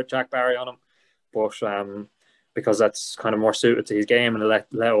start with Jack Barry on him, but because that's kind of more suited to his game, and let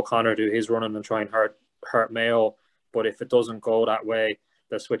O'Connor do his running and try and hurt Mayo. But if it doesn't go that way,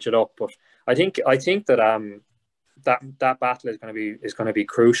 they'll switch it up. But I think that that battle is going to be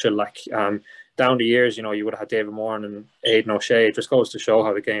crucial. Like down the years, you would have had David Moran and Aidan O'Shea. It just goes to show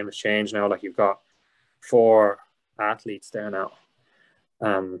how the game has changed now. Like you've got 4 athletes there now.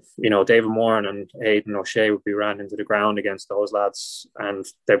 David Moran and Aidan O'Shea would be ran into the ground against those lads, and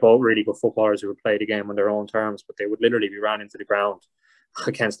they're both really good footballers who would play the game on their own terms, but they would literally be ran into the ground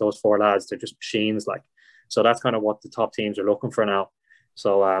against those 4 lads. They're just machines. So that's kind of what the top teams are looking for now.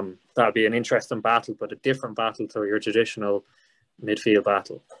 So that'd be an interesting battle, but a different battle to your traditional midfield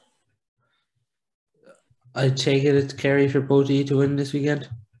battle. I take it's Kerry for both of you to win this weekend.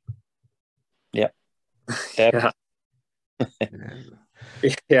 Yeah. Yeah.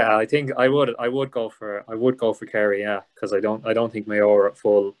 Yeah, I think I would go for Kerry, yeah, because I don't think Mayo are at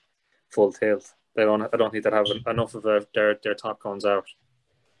full tilt. I don't think they have enough of their top guns out.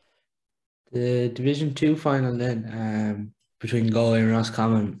 The Division 2 final then, between Galway and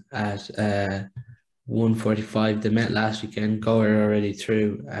Roscommon at 1:45. They met last weekend. Galway are already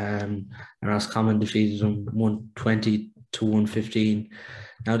through, and Roscommon defeated them 120 to 115.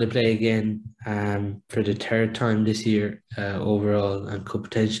 Now they play again for the 3rd time this year overall, and could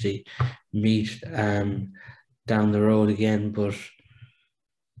potentially meet down the road again. But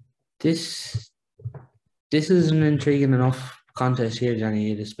this is an intriguing enough contest here, Danny.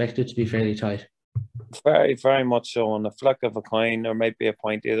 You'd expect it to be fairly tight. Very, very much so. On the flick of a coin, there might be a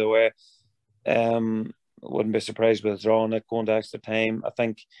point either way. Wouldn't be surprised with drawing it going to extra time. I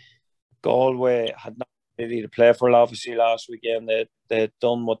think Galway had not really to play for, obviously, last weekend. They'd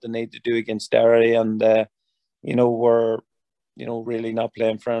done what they need to do against Derry, and were really not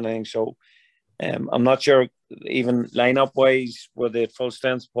playing for anything. So I'm not sure, even lineup wise, were they at full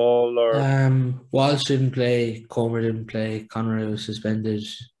strength, Paul? Or Walsh didn't play, Comer didn't play, Conroy was suspended.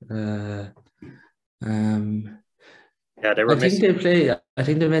 Yeah, they were missing. I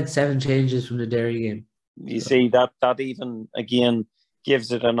think they made 7 changes from the Derry game. You see that even again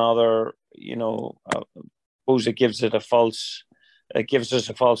gives it another, I suppose it gives us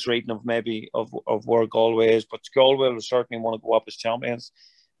a false reading of maybe of where Galway is. But Galway will certainly want to go up as champions.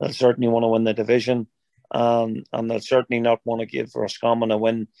 They'll certainly want to win the division, and they'll certainly not want to give Roscommon a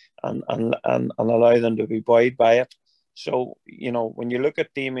win and allow them to be buoyed by it. So when you look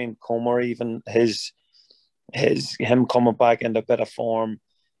at Damien Comer, even him coming back into a bit of form,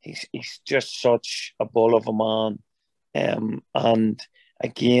 he's just such a bull of a man, and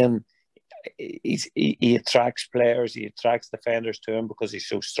again, he attracts players, he attracts defenders to him because he's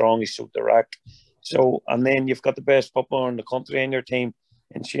so strong, he's so direct. So, and then you've got the best footballer in the country in your team,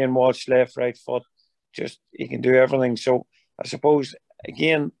 and Shane Walsh, left, right foot, just he can do everything. So I suppose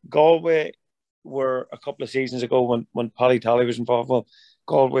again, Galway were a couple of seasons ago when Paddy Tally was involved. Well,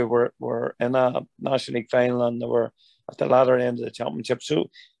 Galway were in a National League final, and they were at the latter end of the championship. So,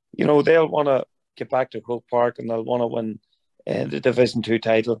 they'll want to get back to Croke Park, and they'll want to win the Division 2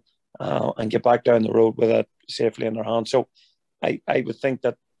 title and get back down the road with it safely in their hands. So I would think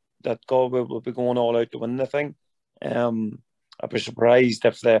that Galway will be going all out to win the thing. I'd be surprised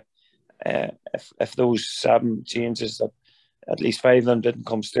if those 7 changes, that at least 5 of them didn't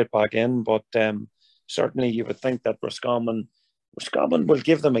come straight back in. But certainly you would think that Roscommon will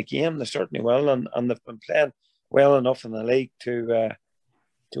give them a game. They certainly will, and they've been playing well enough in the league to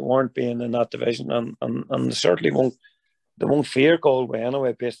warrant being in that division, and they certainly won't fear Galway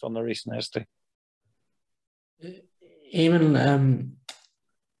anyway, based on the recent history. Eamon,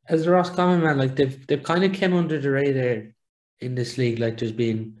 as a Roscommon man, like they've kind of came under the radar in this league. Like there's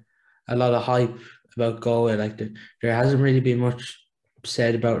been a lot of hype about Galway. Like there hasn't really been much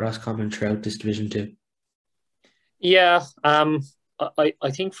said about Roscommon throughout this Division 2. Yeah, I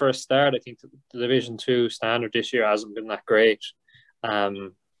think for a start, I think the Division 2 standard this year hasn't been that great.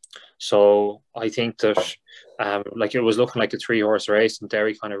 So I think that like it was looking like a 3-horse race, and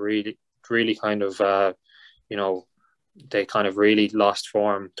Derry kind of really kind of they kind of really lost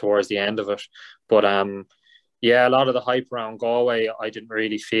form towards the end of it. But yeah, a lot of the hype around Galway I didn't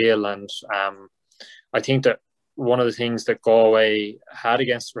really feel, and I think that one of the things that Galway had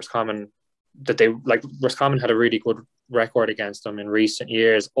against Roscommon, that they like Roscommon had a really good record against them in recent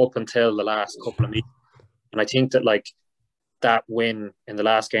years up until the last couple of meetings, and I think that like that win in the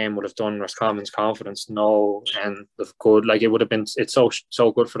last game would have done Roscommon's confidence no end of good. Like it would have been, it's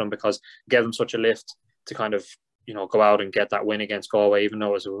so good for them because it gave them such a lift to kind of, you know, go out and get that win against Galway, even though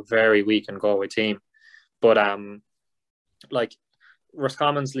it was a very weak and Galway team. But like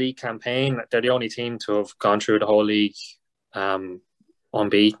Roscommon's league campaign, they're the only team to have gone through the whole league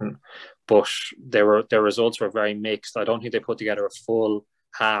unbeaten. But their results were very mixed. I don't think they put together a full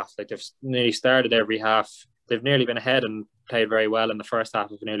half. Like they've nearly started every half. They've nearly been ahead and played very well in the first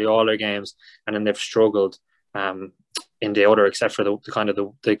half of nearly all their games, and then they've struggled in the other, except for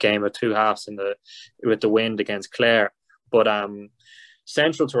the game of two halves with the wind against Clare. But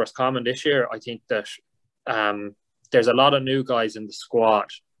central to Roscommon this year, I think that there's a lot of new guys in the squad,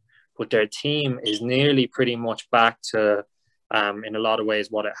 but their team is nearly pretty much back to, in a lot of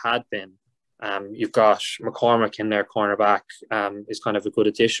ways, what it had been. You've got McCormick in their cornerback, is kind of a good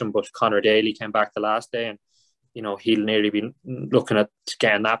addition, but Conor Daly came back the last day, and you know he'll nearly be looking at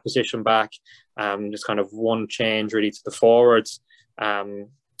getting that position back. There's kind of one change really to the forwards.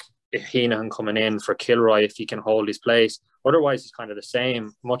 Heenan coming in for Kilroy if he can hold his place. Otherwise, it's kind of the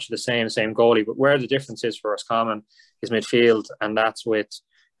same, much the same goalie. But where the difference is for Roscommon is midfield, and that's with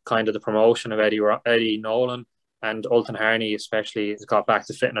kind of the promotion of Eddie Nolan, and Ultan Harney especially has got back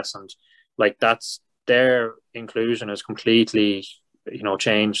to fitness, and like that's their inclusion has completely, you know,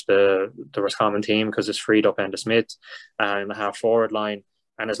 changed the Roscommon team because it's freed up Enda Smith in the half forward line.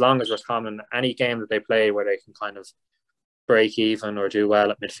 And as long as Roscommon, any game that they play where they can kind of break even or do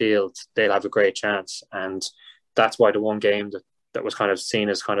well at midfield, they'll have a great chance. And that's why the one game that was kind of seen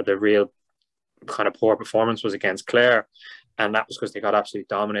as kind of the real kind of poor performance was against Clare, and that was because they got absolutely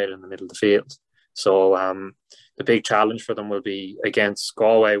dominated in the middle of the field. So the big challenge for them will be against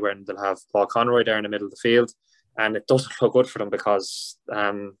Galway, when they'll have Paul Conroy there in the middle of the field, and it doesn't look good for them because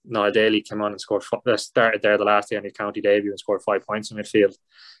Niall Daly came on and started there the last day on his county debut and scored 5 points in midfield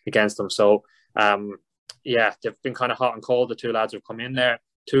against them. So yeah, they've been kind of hot and cold. The two lads have come in there,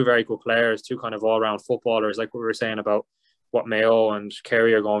 two very good players, two kind of all-round footballers, like what we were saying about what Mayo and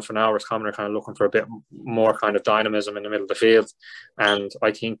Kerry are going for now. Roscommon are kind of looking for a bit more kind of dynamism in the middle of the field, and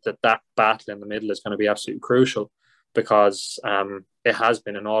I think that battle in the middle is going to be absolutely crucial, because it has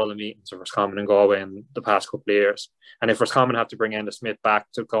been in all of the meetings of Roscommon and Galway in the past couple of years. And if Roscommon have to bring Enda Smith back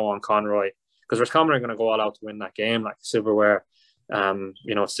to go on Conroy, because Roscommon are going to go all out to win that game, like silverware,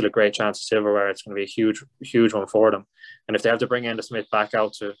 you know, it's still a great chance of silverware. It's going to be a huge one for them. And if they have to bring Enda Smith back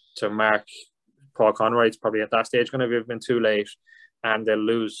out to mark Paul Conroy, it's probably at that stage going to have been too late, and they'll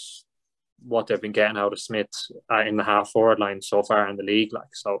lose what they've been getting out of Smith in the half forward line so far in the league.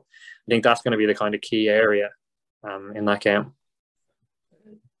 Like, so I think that's going to be the kind of key area in that game.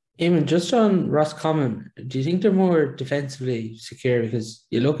 Eamon, just on Roscommon, do you think they're more defensively secure? Because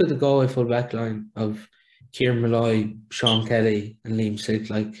you look at the Galway full back line of Kieran Malloy, Sean Kelly and Liam Slick,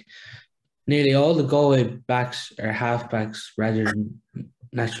 like nearly all the Galway backs are half backs rather than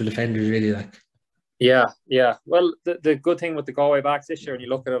natural defenders, really. Like, yeah. Well, the good thing with the Galway backs this year, when you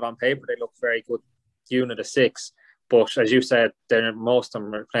look at it on paper, they look very good unit of six. But as you said, most of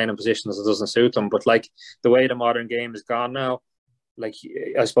them are playing in positions that doesn't suit them. But like the way the modern game is gone now, like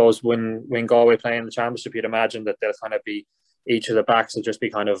I suppose when Galway play in the championship, you'd imagine that they'll kind of be, each of the backs will just be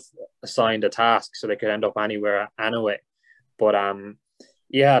kind of assigned a task, so they could end up anywhere anyway. But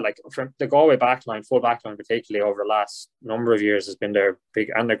yeah, like from the Galway backline, full backline particularly over the last number of years has been their big,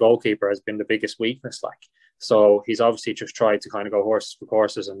 and their goalkeeper has been the biggest weakness. Like, so he's obviously just tried to kind of go horses for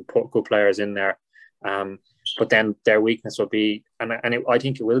courses and put good players in there. But then their weakness will be, I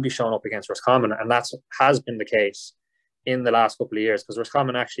think it will be shown up against Roscommon, and that has been the case in the last couple of years, because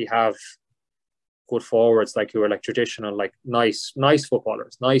Roscommon actually have good forwards, like who are like traditional, like nice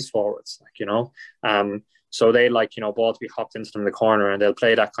footballers, nice forwards, like, you know. So they like, you know, ball to be hopped into them in the corner, and they'll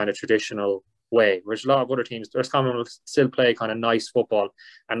play that kind of traditional way. Whereas a lot of other teams, Roscommon will still play kind of nice football,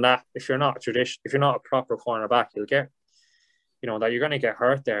 and that if you're not a proper cornerback, you'll get, you know, that you're going to get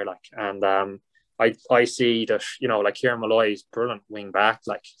hurt there. Like, and I see that, you know, like Kieran Malloy is brilliant wing back,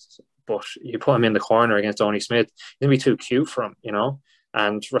 like, but you put him in the corner against Donny Smith, he'll be too cute for him, you know.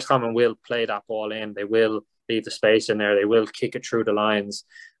 And Roscommon will play that ball in. They will leave the space in there. They will kick it through the lines.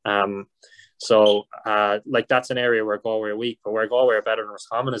 So like that's an area where Galway are weak, but where Galway are better than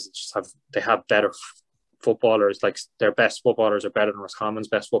Roscommon is they have better footballers. Like their best footballers are better than Roscommon's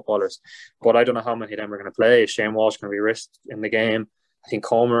best footballers. But I don't know how many of them are going to play. Is Shane Walsh going to be risked in the game? I think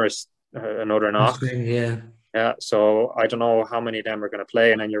Comer is another knock. Yeah. Yeah, so I don't know how many of them are going to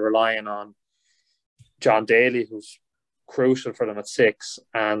play, and then you're relying on John Daly, who's crucial for them at 6,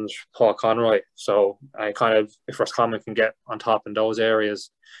 and Paul Conroy. So I kind of, if Roscommon can get on top in those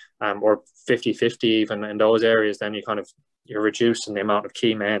areas, or 50-50 even in those areas, then you're reducing the amount of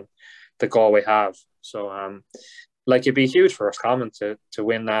key men that Galway have. So it'd be huge for Roscommon to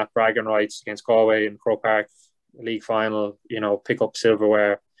win that bragging rights against Galway in Croke Park league final, pick up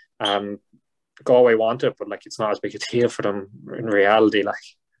silverware. Galway want it, but it's not as big a deal for them in reality.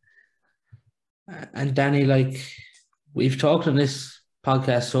 And Danny, we've talked on this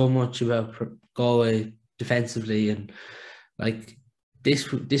podcast so much about Galway defensively, and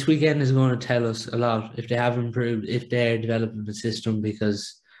this weekend is going to tell us a lot if they have improved, if they're developing the system,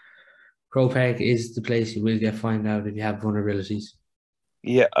 because Croke Park is the place you will find out if you have vulnerabilities.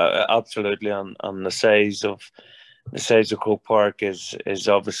 Yeah, absolutely. And the size of Croke Park is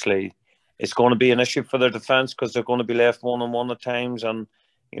obviously, it's going to be an issue for their defence, because they're going to be left 1-on-1 at times. And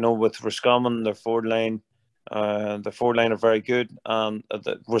with Roscommon, their forward line are very good. And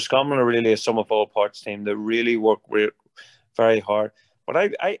Roscommon are really a sum of all parts team. They really work very hard. But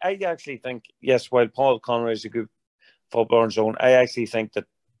I actually think, yes, while Paul Conroy is a good footballer on his own, I actually think that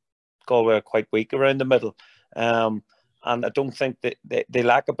Galway are quite weak around the middle. And I don't think that they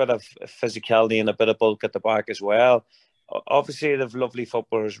lack a bit of physicality and a bit of bulk at the back as well. Obviously, they have lovely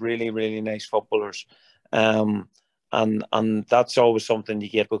footballers, really, really nice footballers. And that's always something you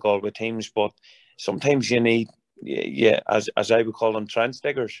get with Galway teams. But sometimes you need, as I would call them, trench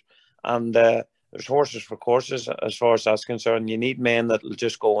diggers. And there's horses for courses as far as that's concerned. You need men that will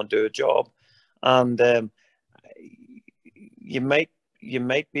just go and do a job. And you might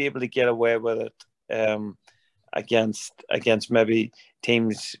be able to get away with it against maybe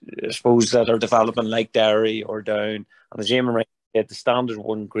teams, I suppose, that are developing like Derry or Down. And as Eamonn said, the standard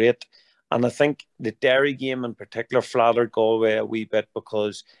wasn't great. And I think the Derry game in particular flattered Galway a wee bit,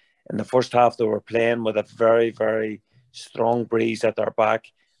 because in the first half they were playing with a very, very strong breeze at their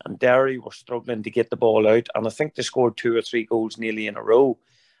back, and Derry were struggling to get the ball out. And I think they scored 2 or 3 goals nearly in a row.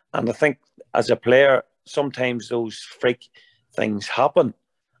 And I think as a player, sometimes those freak things happen.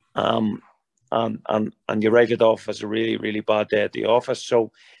 And you write it off as a really, really bad day at the office.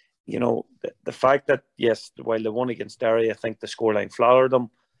 So, the fact that, yes, while they won against Derry, I think the scoreline flattered them.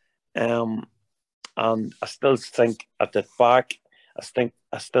 And I still think at the back, I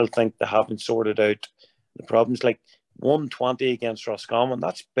still think they haven't sorted out the problems. 120 against Roscommon,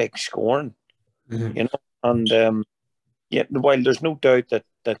 that's big scoring. Mm-hmm. And while there's no doubt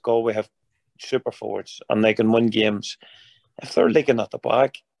that Galway have super forwards and they can win games, if they're leaking at the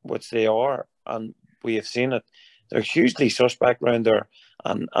back, which they are, and we have seen it, they're hugely suspect round there.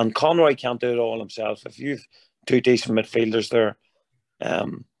 And Conroy can't do it all himself. If you've 2 decent midfielders there,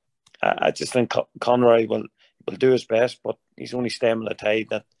 I just think Conroy will do his best, but he's only stemming the tide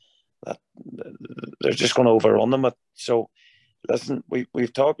that they're just going to overrun them. So, listen,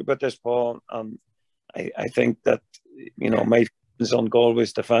 we've talked about this, Paul, and I think that my feelings on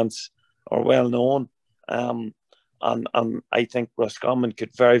Galway's defence are well known. And I think Roscommon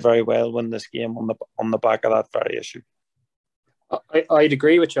could very, very well win this game on the back of that very issue. I'd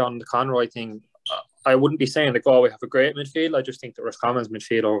agree with you on the Conroy thing. I wouldn't be saying that Galway have a great midfield. I just think that Roscommon's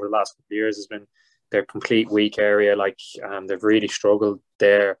midfield over the last couple of years has been their complete weak area. They've really struggled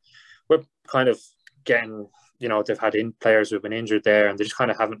there. We're kind of getting, they've had players who've been injured there, and they just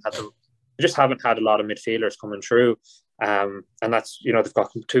kind of haven't had a lot of midfielders coming through. And that's, they've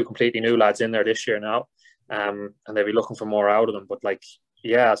got 2 completely new lads in there this year now. And they'll be looking for more out of them. But I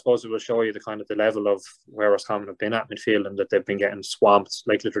suppose it will show you the level of where Roscommon have been at midfield, and that they've been getting swamped,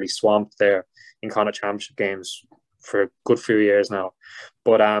 literally swamped there in Connacht Championship games for a good few years now.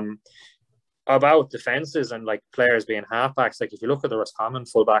 But about defences and players being halfbacks, if you look at the Roscommon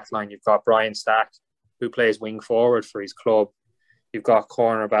full back line, you've got Brian Stack, who plays wing forward for his club. You've got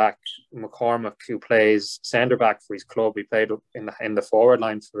cornerback McCormick, who plays centre back for his club. He played in the forward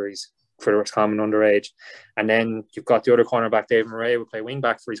line for the Roscommon underage. And then you've got the other cornerback, David Murray, would play wing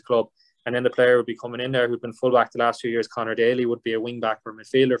back for his club. And then the player would be coming in there who'd been fullback the last few years, Connor Daly, would be a wing back or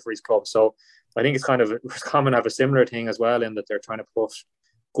midfielder for his club. So I think it's kind of, Roscommon have a similar thing as well, in that they're trying to put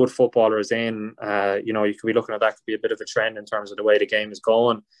good footballers in. You could be looking at that could be a bit of a trend in terms of the way the game is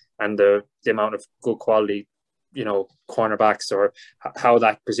going, and the amount of good quality, cornerbacks, or how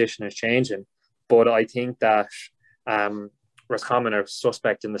that position is changing. But I think that Roscommon are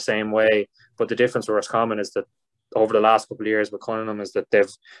suspect in the same way. But the difference with Roscommon is that over the last couple of years with Cunningham is that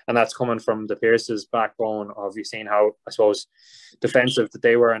and that's coming from the Pearce's backbone of, you've seen how, I suppose, defensive that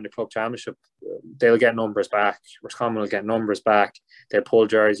they were in the club championship. They'll get numbers back. Roscommon will get numbers back. They'll pull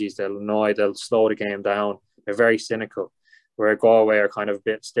jerseys. They'll annoy. They'll slow the game down. They're very cynical. Where Galway are kind of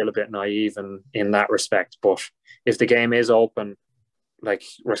still a bit naive in that respect. But if the game is open, like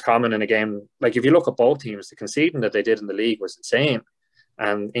Roscommon in a game, like if you look at both teams, the conceding that they did in the league was insane.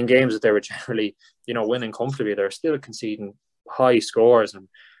 And in games that they were generally, winning comfortably, they're still conceding high scores. And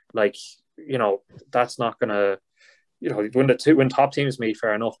like, that's not going to, when top teams meet,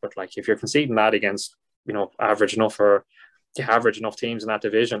 fair enough. But like, if you're conceding that against, average enough teams in that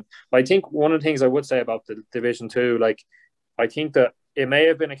division, I think one of the things I would say about the Division 2, like, I think that it may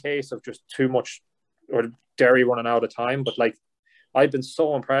have been a case of just too much, or Derry running out of time. But like, I've been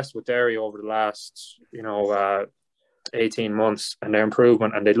so impressed with Derry over the last, 18 months and their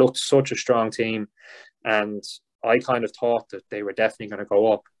improvement, and they looked such a strong team. And I kind of thought that they were definitely going to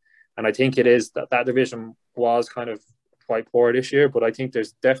go up. And I think it is that division was kind of quite poor this year, but I think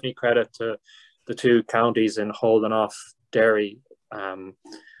there's definitely credit to the two counties in holding off Derry,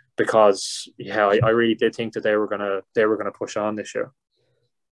 because I really did think that they were gonna push on this year.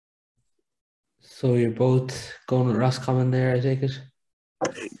 So you're both going with Roscommon there, I take it?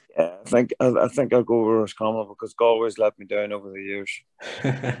 Yeah, I think I'll go with Roscommon because Galway's let me down over the years.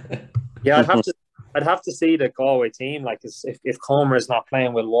 Yeah, I'd have to see the Galway team. Like, if Comer is not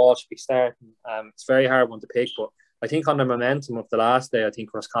playing, will Walsh be starting? It's a very hard one to pick, but I think on the momentum of the last day, I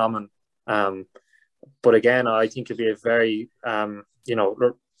think Roscommon. But again, I think it'd be a very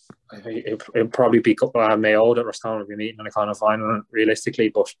it'd probably be Mayo that Roscommon would be meeting in a kind of final realistically,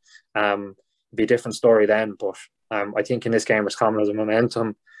 but it'd be a different story then. But I think in this game, Roscommon has a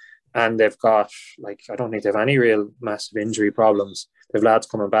momentum, and they've got, like, I don't think they have any real massive injury problems. They've lads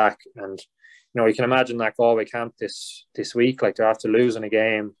coming back, and you can imagine that Galway camp this week, like, they're after losing a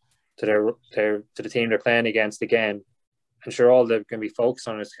game to the team they're playing against again. And sure, all they're going to be focused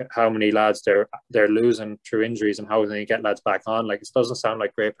on is how many lads they're losing through injuries and how they get lads back on. Like, it doesn't sound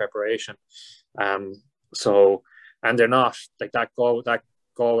like great preparation. So, and they're not like that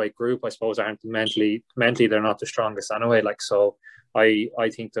Galway group, I suppose, aren't mentally they're not the strongest anyway. Like, so I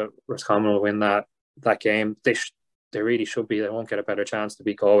think that Roscommon will win that game. They really should be. They won't get a better chance to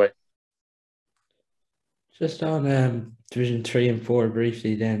beat Galway. Just on Division 3 and 4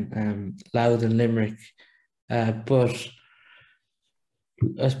 briefly then, Louth and Limerick. But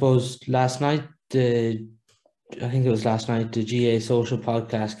I suppose last night, the GA Social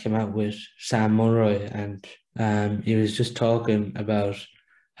podcast came out with Sam Mulroy, and he was just talking about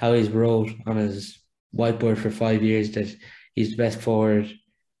how he's wrote on his whiteboard for 5 years that he's the best forward,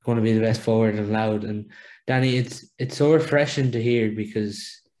 going to be the best forward in Louth. And Danny, it's so refreshing to hear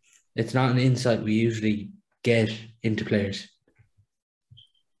because it's not an insight we usually get into players.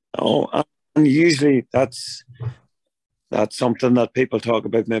 Oh, and usually that's something that people talk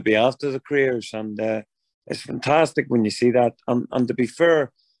about maybe after the careers, and it's fantastic when you see that. And to be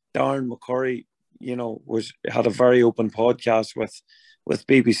fair, Darren McCurry, had a very open podcast with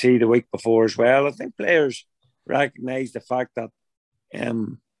BBC the week before as well. I think players recognise the fact that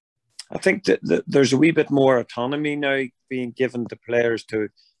I think that there's a wee bit more autonomy now being given to players to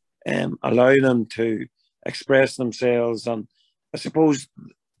allow them to express themselves, and I suppose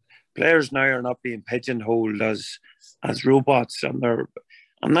players now are not being pigeonholed as robots, and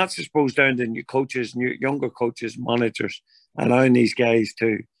that's, I suppose, down to new coaches, younger coaches, managers, allowing these guys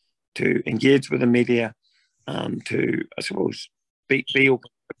to engage with the media and to, I suppose, be open.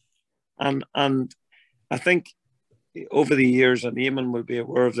 And I think over the years, and Eamonn will be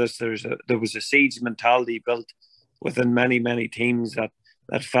aware of this, there was a siege mentality built within many teams that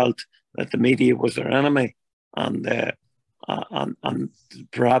felt that the media was their enemy, and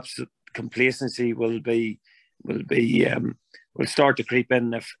perhaps complacency will start to creep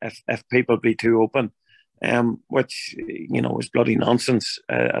in if people be too open, which is bloody nonsense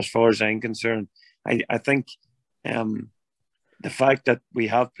as far as I'm concerned. I think the fact that we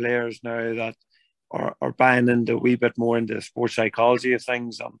have players now that are buying into a wee bit more into the sports psychology of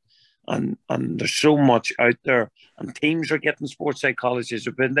things, and there's so much out there, and teams are getting sports psychologists.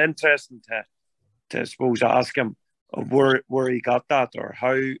 It's been interesting to I suppose ask him where he got that, or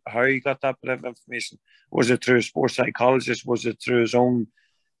how he got that bit of information. Was it through a sports psychologist? Was it through his own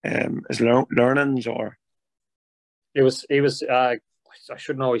his learnings, or? It was I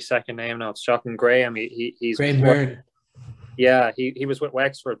should know his second name now. It's Shocking Graham. He's Graham Byrne. Yeah, he was with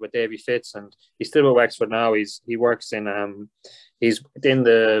Wexford with Davy Fitz, and he's still with Wexford now. He works in he's in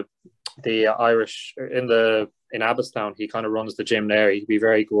the Irish in Abbottstown. He kind of runs the gym there. He'd be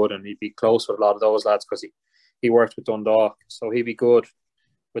very good, and he'd be close with a lot of those lads because he worked with Dundalk, so he'd be good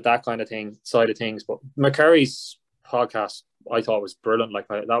with that kind of side of things. But McCurry's podcast, I thought was brilliant. Like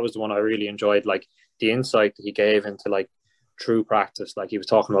that was the one I really enjoyed. Like the insight that he gave into like true practice. Like he was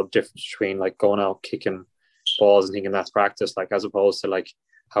talking about the difference between like going out kicking balls and thinking that's practice, like as opposed to like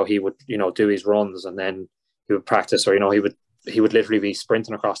how he would, do his runs and then he would practice, or he would literally be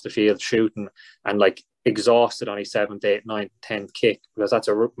sprinting across the field shooting and like exhausted on his 7th, 8th, 9th, 10th kick, because that's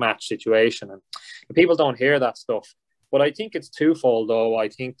a match situation, and people don't hear that stuff. But I think it's twofold though. I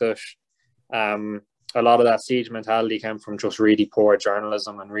think that a lot of that siege mentality came from just really poor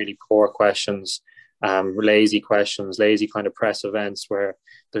journalism and really poor questions, lazy questions, lazy kind of press events where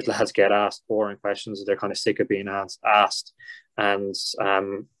the lads get asked boring questions that they're kind of sick of being asked. And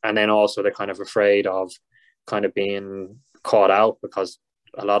then also they're kind of afraid of kind of being caught out, because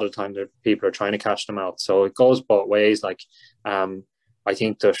a lot of the time people are trying to catch them out. So it goes both ways. Like, I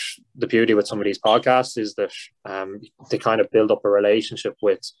think that the beauty with some of these podcasts is that they kind of build up a relationship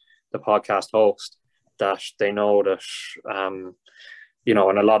with the podcast host, that they know that, and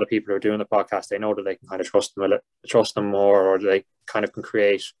a lot of people who are doing the podcast, they know that they can kind of trust them more, or they kind of can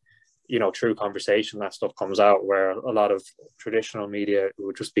create, true conversation. That stuff comes out, where a lot of traditional media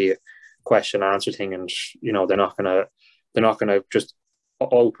would just be a question answer thing, and they're not gonna just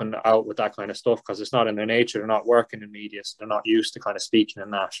open out with that kind of stuff, because it's not in their nature. They're not working in media, so they're not used to kind of speaking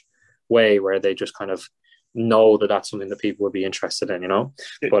in that way, where they just kind of know that that's something that people would be interested in,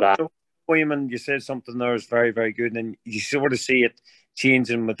 But so, Eamonn, you said something there is very, very good, and you sort of see it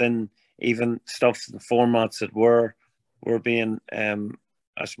changing within even stuff, the formats that were being,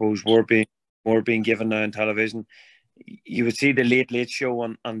 I suppose, were being given now on television. You would see the Late Show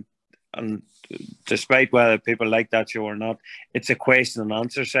and despite whether people like that show or not, it's a question and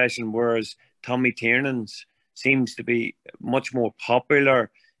answer session, whereas Tommy Tiernan's seems to be much more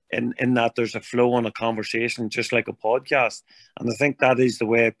popular in that there's a flow on a conversation, just like a podcast. And I think that is the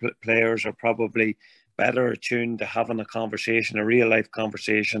way players are probably better attuned to having a conversation, a real life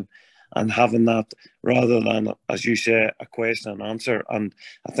conversation, and having that rather than, as you say, a question and answer. And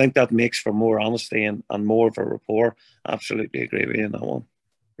I think that makes for more honesty and more of a rapport. Absolutely agree with you on that one.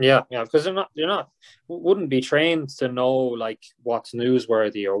 Yeah, because you're not wouldn't be trained to know like what's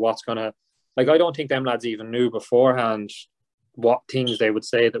newsworthy or what's gonna, like, I don't think them lads even knew beforehand what things they would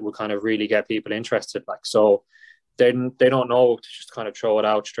say that would kind of really get people interested. Like, so they don't know to just kind of throw it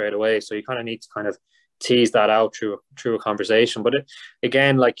out straight away. So you kind of need to kind of tease that out through a conversation. But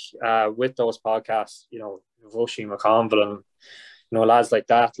again, like with those podcasts, Vushi, McConville, and lads like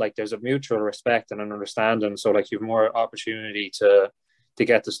that, like there's a mutual respect and an understanding. So like you've more opportunity to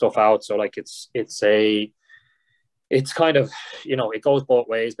get the stuff out. So like it's kind of, it goes both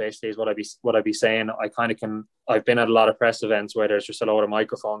ways basically, is what I'd be saying. I've been at a lot of press events where there's just a load of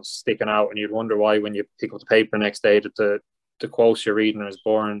microphones sticking out, and you'd wonder why when you pick up the paper next day that the quotes you're reading is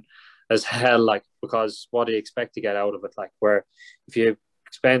boring as hell, like, because what do you expect to get out of it? Like, where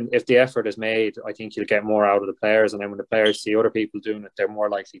if the effort is made, I think you'll get more out of the players, and then when the players see other people doing it, they're more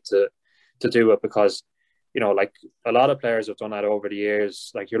likely to do it, because like a lot of players have done that over the years.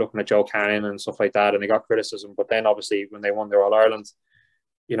 Like you're looking at Joe Cannon and stuff like that, and they got criticism. But then obviously when they won their All Ireland,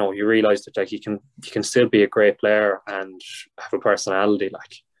 you realise that like you can still be a great player and have a personality.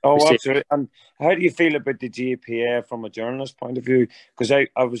 Like, oh, absolutely. And how do you feel about the GPA from a journalist point of view? Because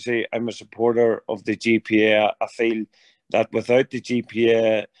I'm a supporter of the GPA. I feel that without the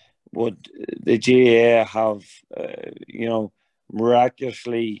GPA, would the GAA have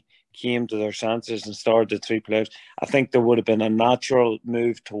miraculously came to their senses and started the 3 players? I think there would have been a natural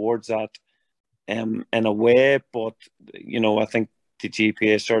move towards that in a way, but I think the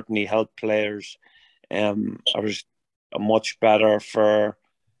GPA certainly helped players. I was a much better for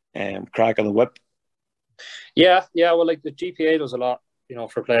crack of the whip. Yeah, well, like the GPA does a lot,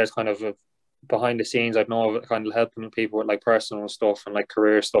 for players kind of behind the scenes. I know of it kind of helping people with like personal stuff and like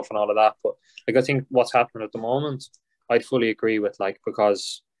career stuff and all of that. But like I think what's happening at the moment, I'd fully agree with, like,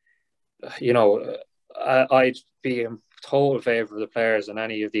 because I'd be in total favour of the players and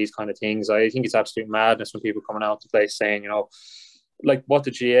any of these kind of things. I think it's absolute madness when people coming out to play saying, like what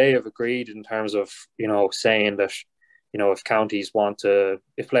the GA have agreed in terms of, saying that,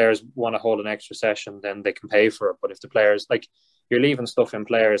 if players want to hold an extra session, then they can pay for it. But if the players, like, you're leaving stuff in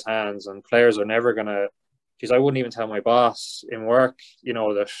players' hands, and players are never going to, I wouldn't even tell my boss in work,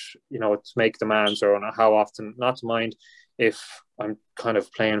 that, to make demands or on how often, not to mind if I'm kind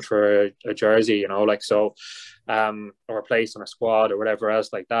of playing for a jersey, like, so, or a place on a squad or whatever else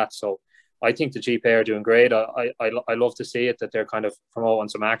like that. So I think the GPA are doing great. I love to see it, that they're kind of promoting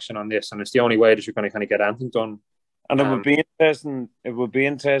some action on this, and it's the only way that you're going to kind of get anything done. And it would be interesting. It would be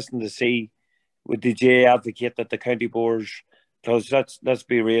interesting to see would the GA advocate that the county boards, because let's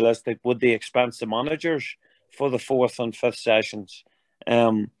be realistic, would they expense the managers for the fourth and fifth sessions?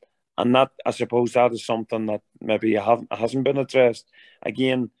 And that, I suppose, that is something that maybe hasn't been addressed.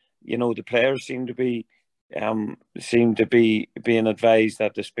 Again, the players seem to be being advised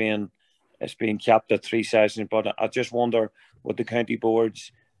that it's being capped at 3 sessions. But I just wonder, would the county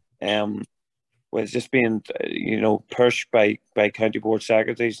boards, was this being pushed by county board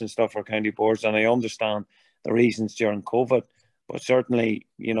secretaries and stuff, or county boards? And I understand the reasons during COVID, but certainly,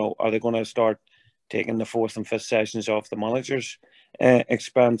 are they going to start taking the fourth and fifth sessions off the managers'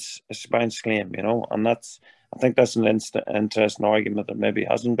 expense claim? And I think that's an interesting argument that maybe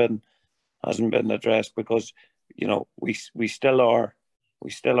hasn't been addressed, because we still are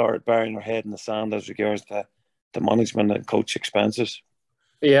burying our head in the sand as regards to the management and coach expenses.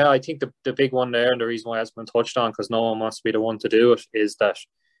 Yeah, I think the big one there, and the reason why it's been touched on, because no one wants to be the one to do it, is that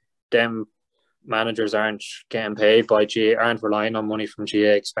them managers aren't getting paid by GA, aren't relying on money from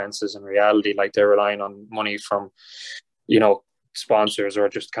GA expenses in reality. Like, they're relying on money from, sponsors, or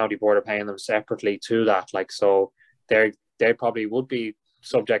just county board are paying them separately to that. Like, so they probably would be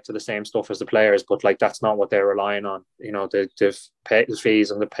subject to the same stuff as the players, but like, that's not what they're relying on. The fees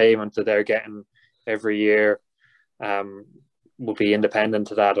and the payment that they're getting every year will be independent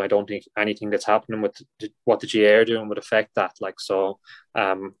to that. I don't think anything that's happening with what the GA are doing would affect that. Like, so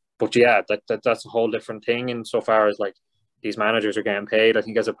but yeah, that's a whole different thing insofar as like these managers are getting paid. I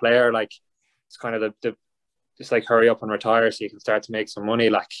think as a player, like, it's kind of just like, hurry up and retire so you can start to make some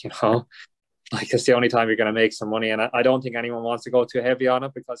money. Like, like, it's the only time you're going to make some money. And I don't think anyone wants to go too heavy on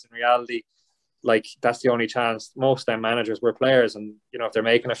it, because in reality, like, that's the only chance. Most of them managers were players, and if they're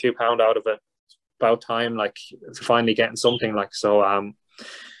making a few pound out of it, about time, like, finally getting something. Like, so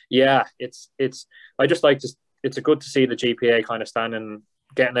yeah, it's I just like, it's a good to see the GPA kind of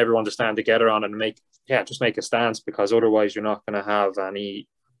getting everyone to stand together on it and just make a stance, because otherwise you're not going to have any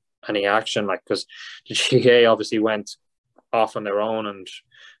action. Like, because the GA obviously went off on their own and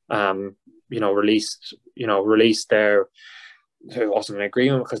released their, there wasn't an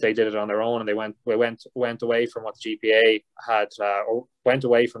agreement, because they did it on their own, and they went away from what the GPA had, or went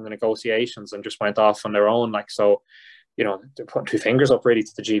away from the negotiations and just went off on their own. Like, so they're putting two fingers up really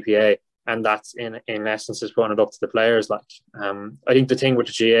to the GPA, and that's in essence is putting it up to the players. Like, I think the thing with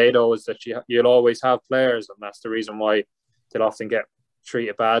the GA though is that you'll always have players, and that's the reason why they'll often get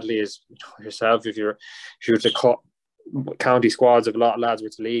treated badly. Is yourself, if you're to cut county squads, if a lot of lads were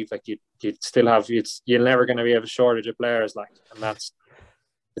to leave, like, you'd still have, you're never going to be have a shortage of players. Like, and that's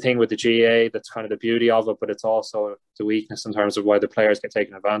the thing with the GA. That's kind of the beauty of it, but it's also the weakness in terms of why the players get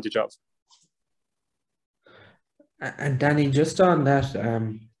taken advantage of. And Danny, just on that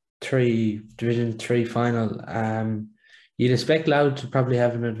Division 3 final, you'd expect Louth to probably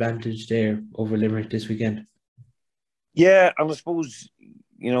have an advantage there over Limerick this weekend. Yeah, and I suppose,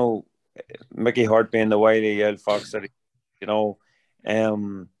 Mickey Hart being the wily old fox that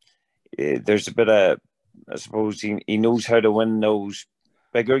there's a bit of, I suppose, he knows how to win those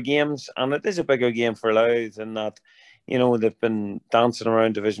bigger games, and it is a bigger game for Louth in that, they've been dancing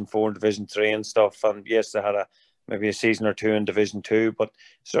around Division 4 and Division 3 and stuff, and yes, they had maybe a season or two in Division 2, but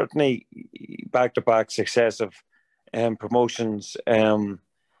certainly back-to-back successive promotions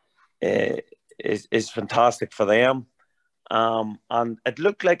is fantastic for them. And it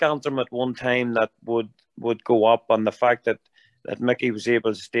looked like Antrim at one time that would go up, and the fact that Mickey was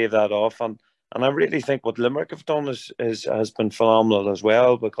able to stave that off, and I really think what Limerick have done has been phenomenal as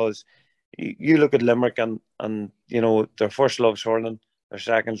well, because you look at Limerick and their first love's hurling, their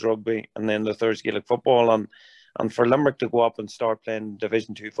second's rugby, and then their third's Gaelic football, and for Limerick to go up and start playing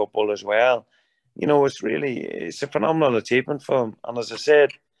Division 2 football as well, it's a phenomenal achievement for them. And as I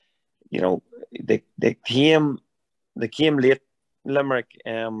said, they came late, Limerick.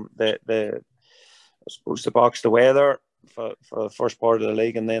 I suppose they boxed away there for the first part of the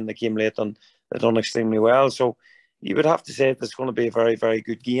league, and then they came late and they done extremely well. So you would have to say it's going to be a very, very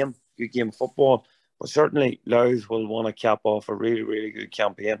good game of football. But certainly Louth will want to cap off a really, really good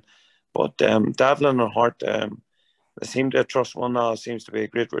campaign. But Davlin and Hart, they seem to trust one now. Seems to be a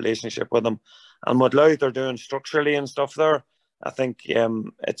great relationship with them. And what Louth are doing structurally and stuff there, I think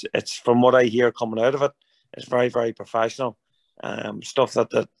it's from what I hear coming out of it, it's very, very professional. Stuff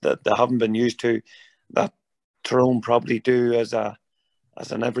that they haven't been used to, that Tyrone probably do as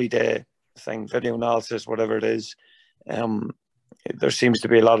an everyday thing, video analysis, whatever it is. There seems to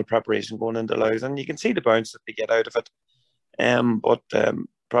be a lot of preparation going into Louth, and you can see the bounce that they get out of it. But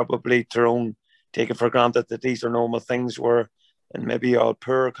probably Tyrone take it for granted that these are normal things, where in maybe all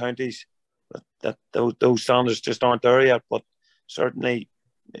poorer counties that those standards just aren't there yet. But certainly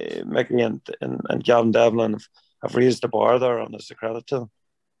Mickey and Gavin Devlin have raised the bar there, and it's a credit to them.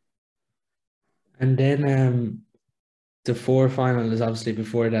 And then the four final is obviously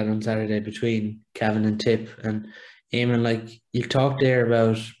before that on Saturday between Cavan and Tip. And Eamon, like you talked there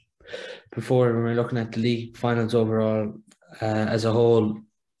about before when we're looking at the league finals overall as a whole,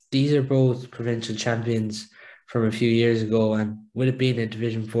 these are both provincial champions from a few years ago, and with it being a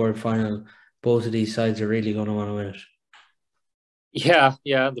Division 4 final, both of these sides are really going to want to win it. Yeah,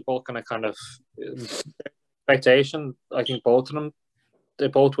 they're both kind of expectation. I think both of them, they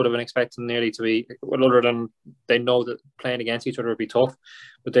both would have been expecting nearly to be, well, other than they know that playing against each other would be tough,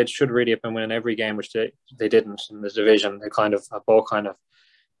 but they should really have been winning every game, which they didn't in the division. They both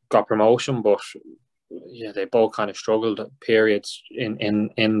got promotion, but yeah, they both kind of struggled at periods in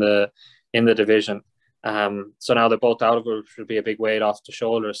the division. So now they're both out of it, which would be a big weight off the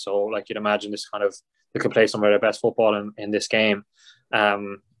shoulders. So like you'd imagine this they could play some of their best football in this game.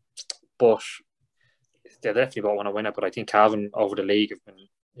 But they definitely both want to win it. But I think Cavan over the league have been,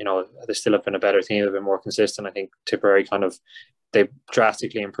 they still have been a better team. They've been more consistent. I think Tipperary they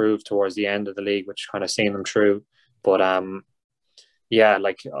drastically improved towards the end of the league, which kind of seen them through. But I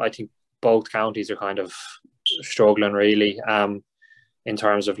think both counties are kind of struggling really. In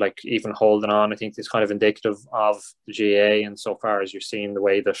terms of like even holding on. I think it's kind of indicative of the GAA, and so far as you're seeing the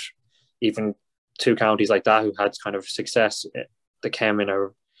way that even two counties like that who had kind of success that came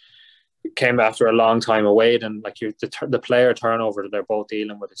after a long time away, and like the player turnover that they're both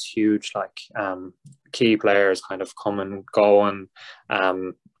dealing with is huge. Like key players kind of come and go, and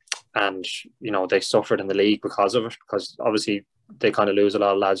they suffered in the league because of it, because obviously they kind of lose a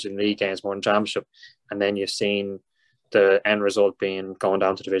lot of lads in league games more than championship, and then you've seen the end result being going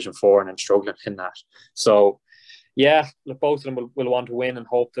down to Division 4 and then struggling in that. So yeah, both of them will want to win and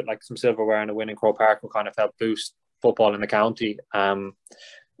hope that like some silverware and a win in Croke Park will kind of help boost football in the county.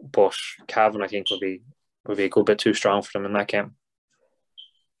 But Cavan, I think, will be a good bit too strong for them in that game.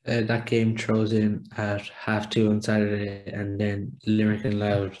 That game throws in at 2:30 on Saturday, and then Limerick and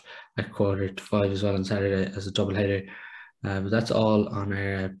Louth at 4:45 as well on Saturday as a double header. But that's all on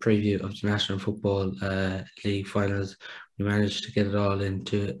our preview of the National Football League finals. We managed to get it all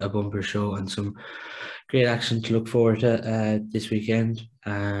into a bumper show and some great action to look forward to this weekend.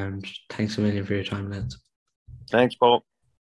 And thanks a million for your time, lads. Thanks, Paul.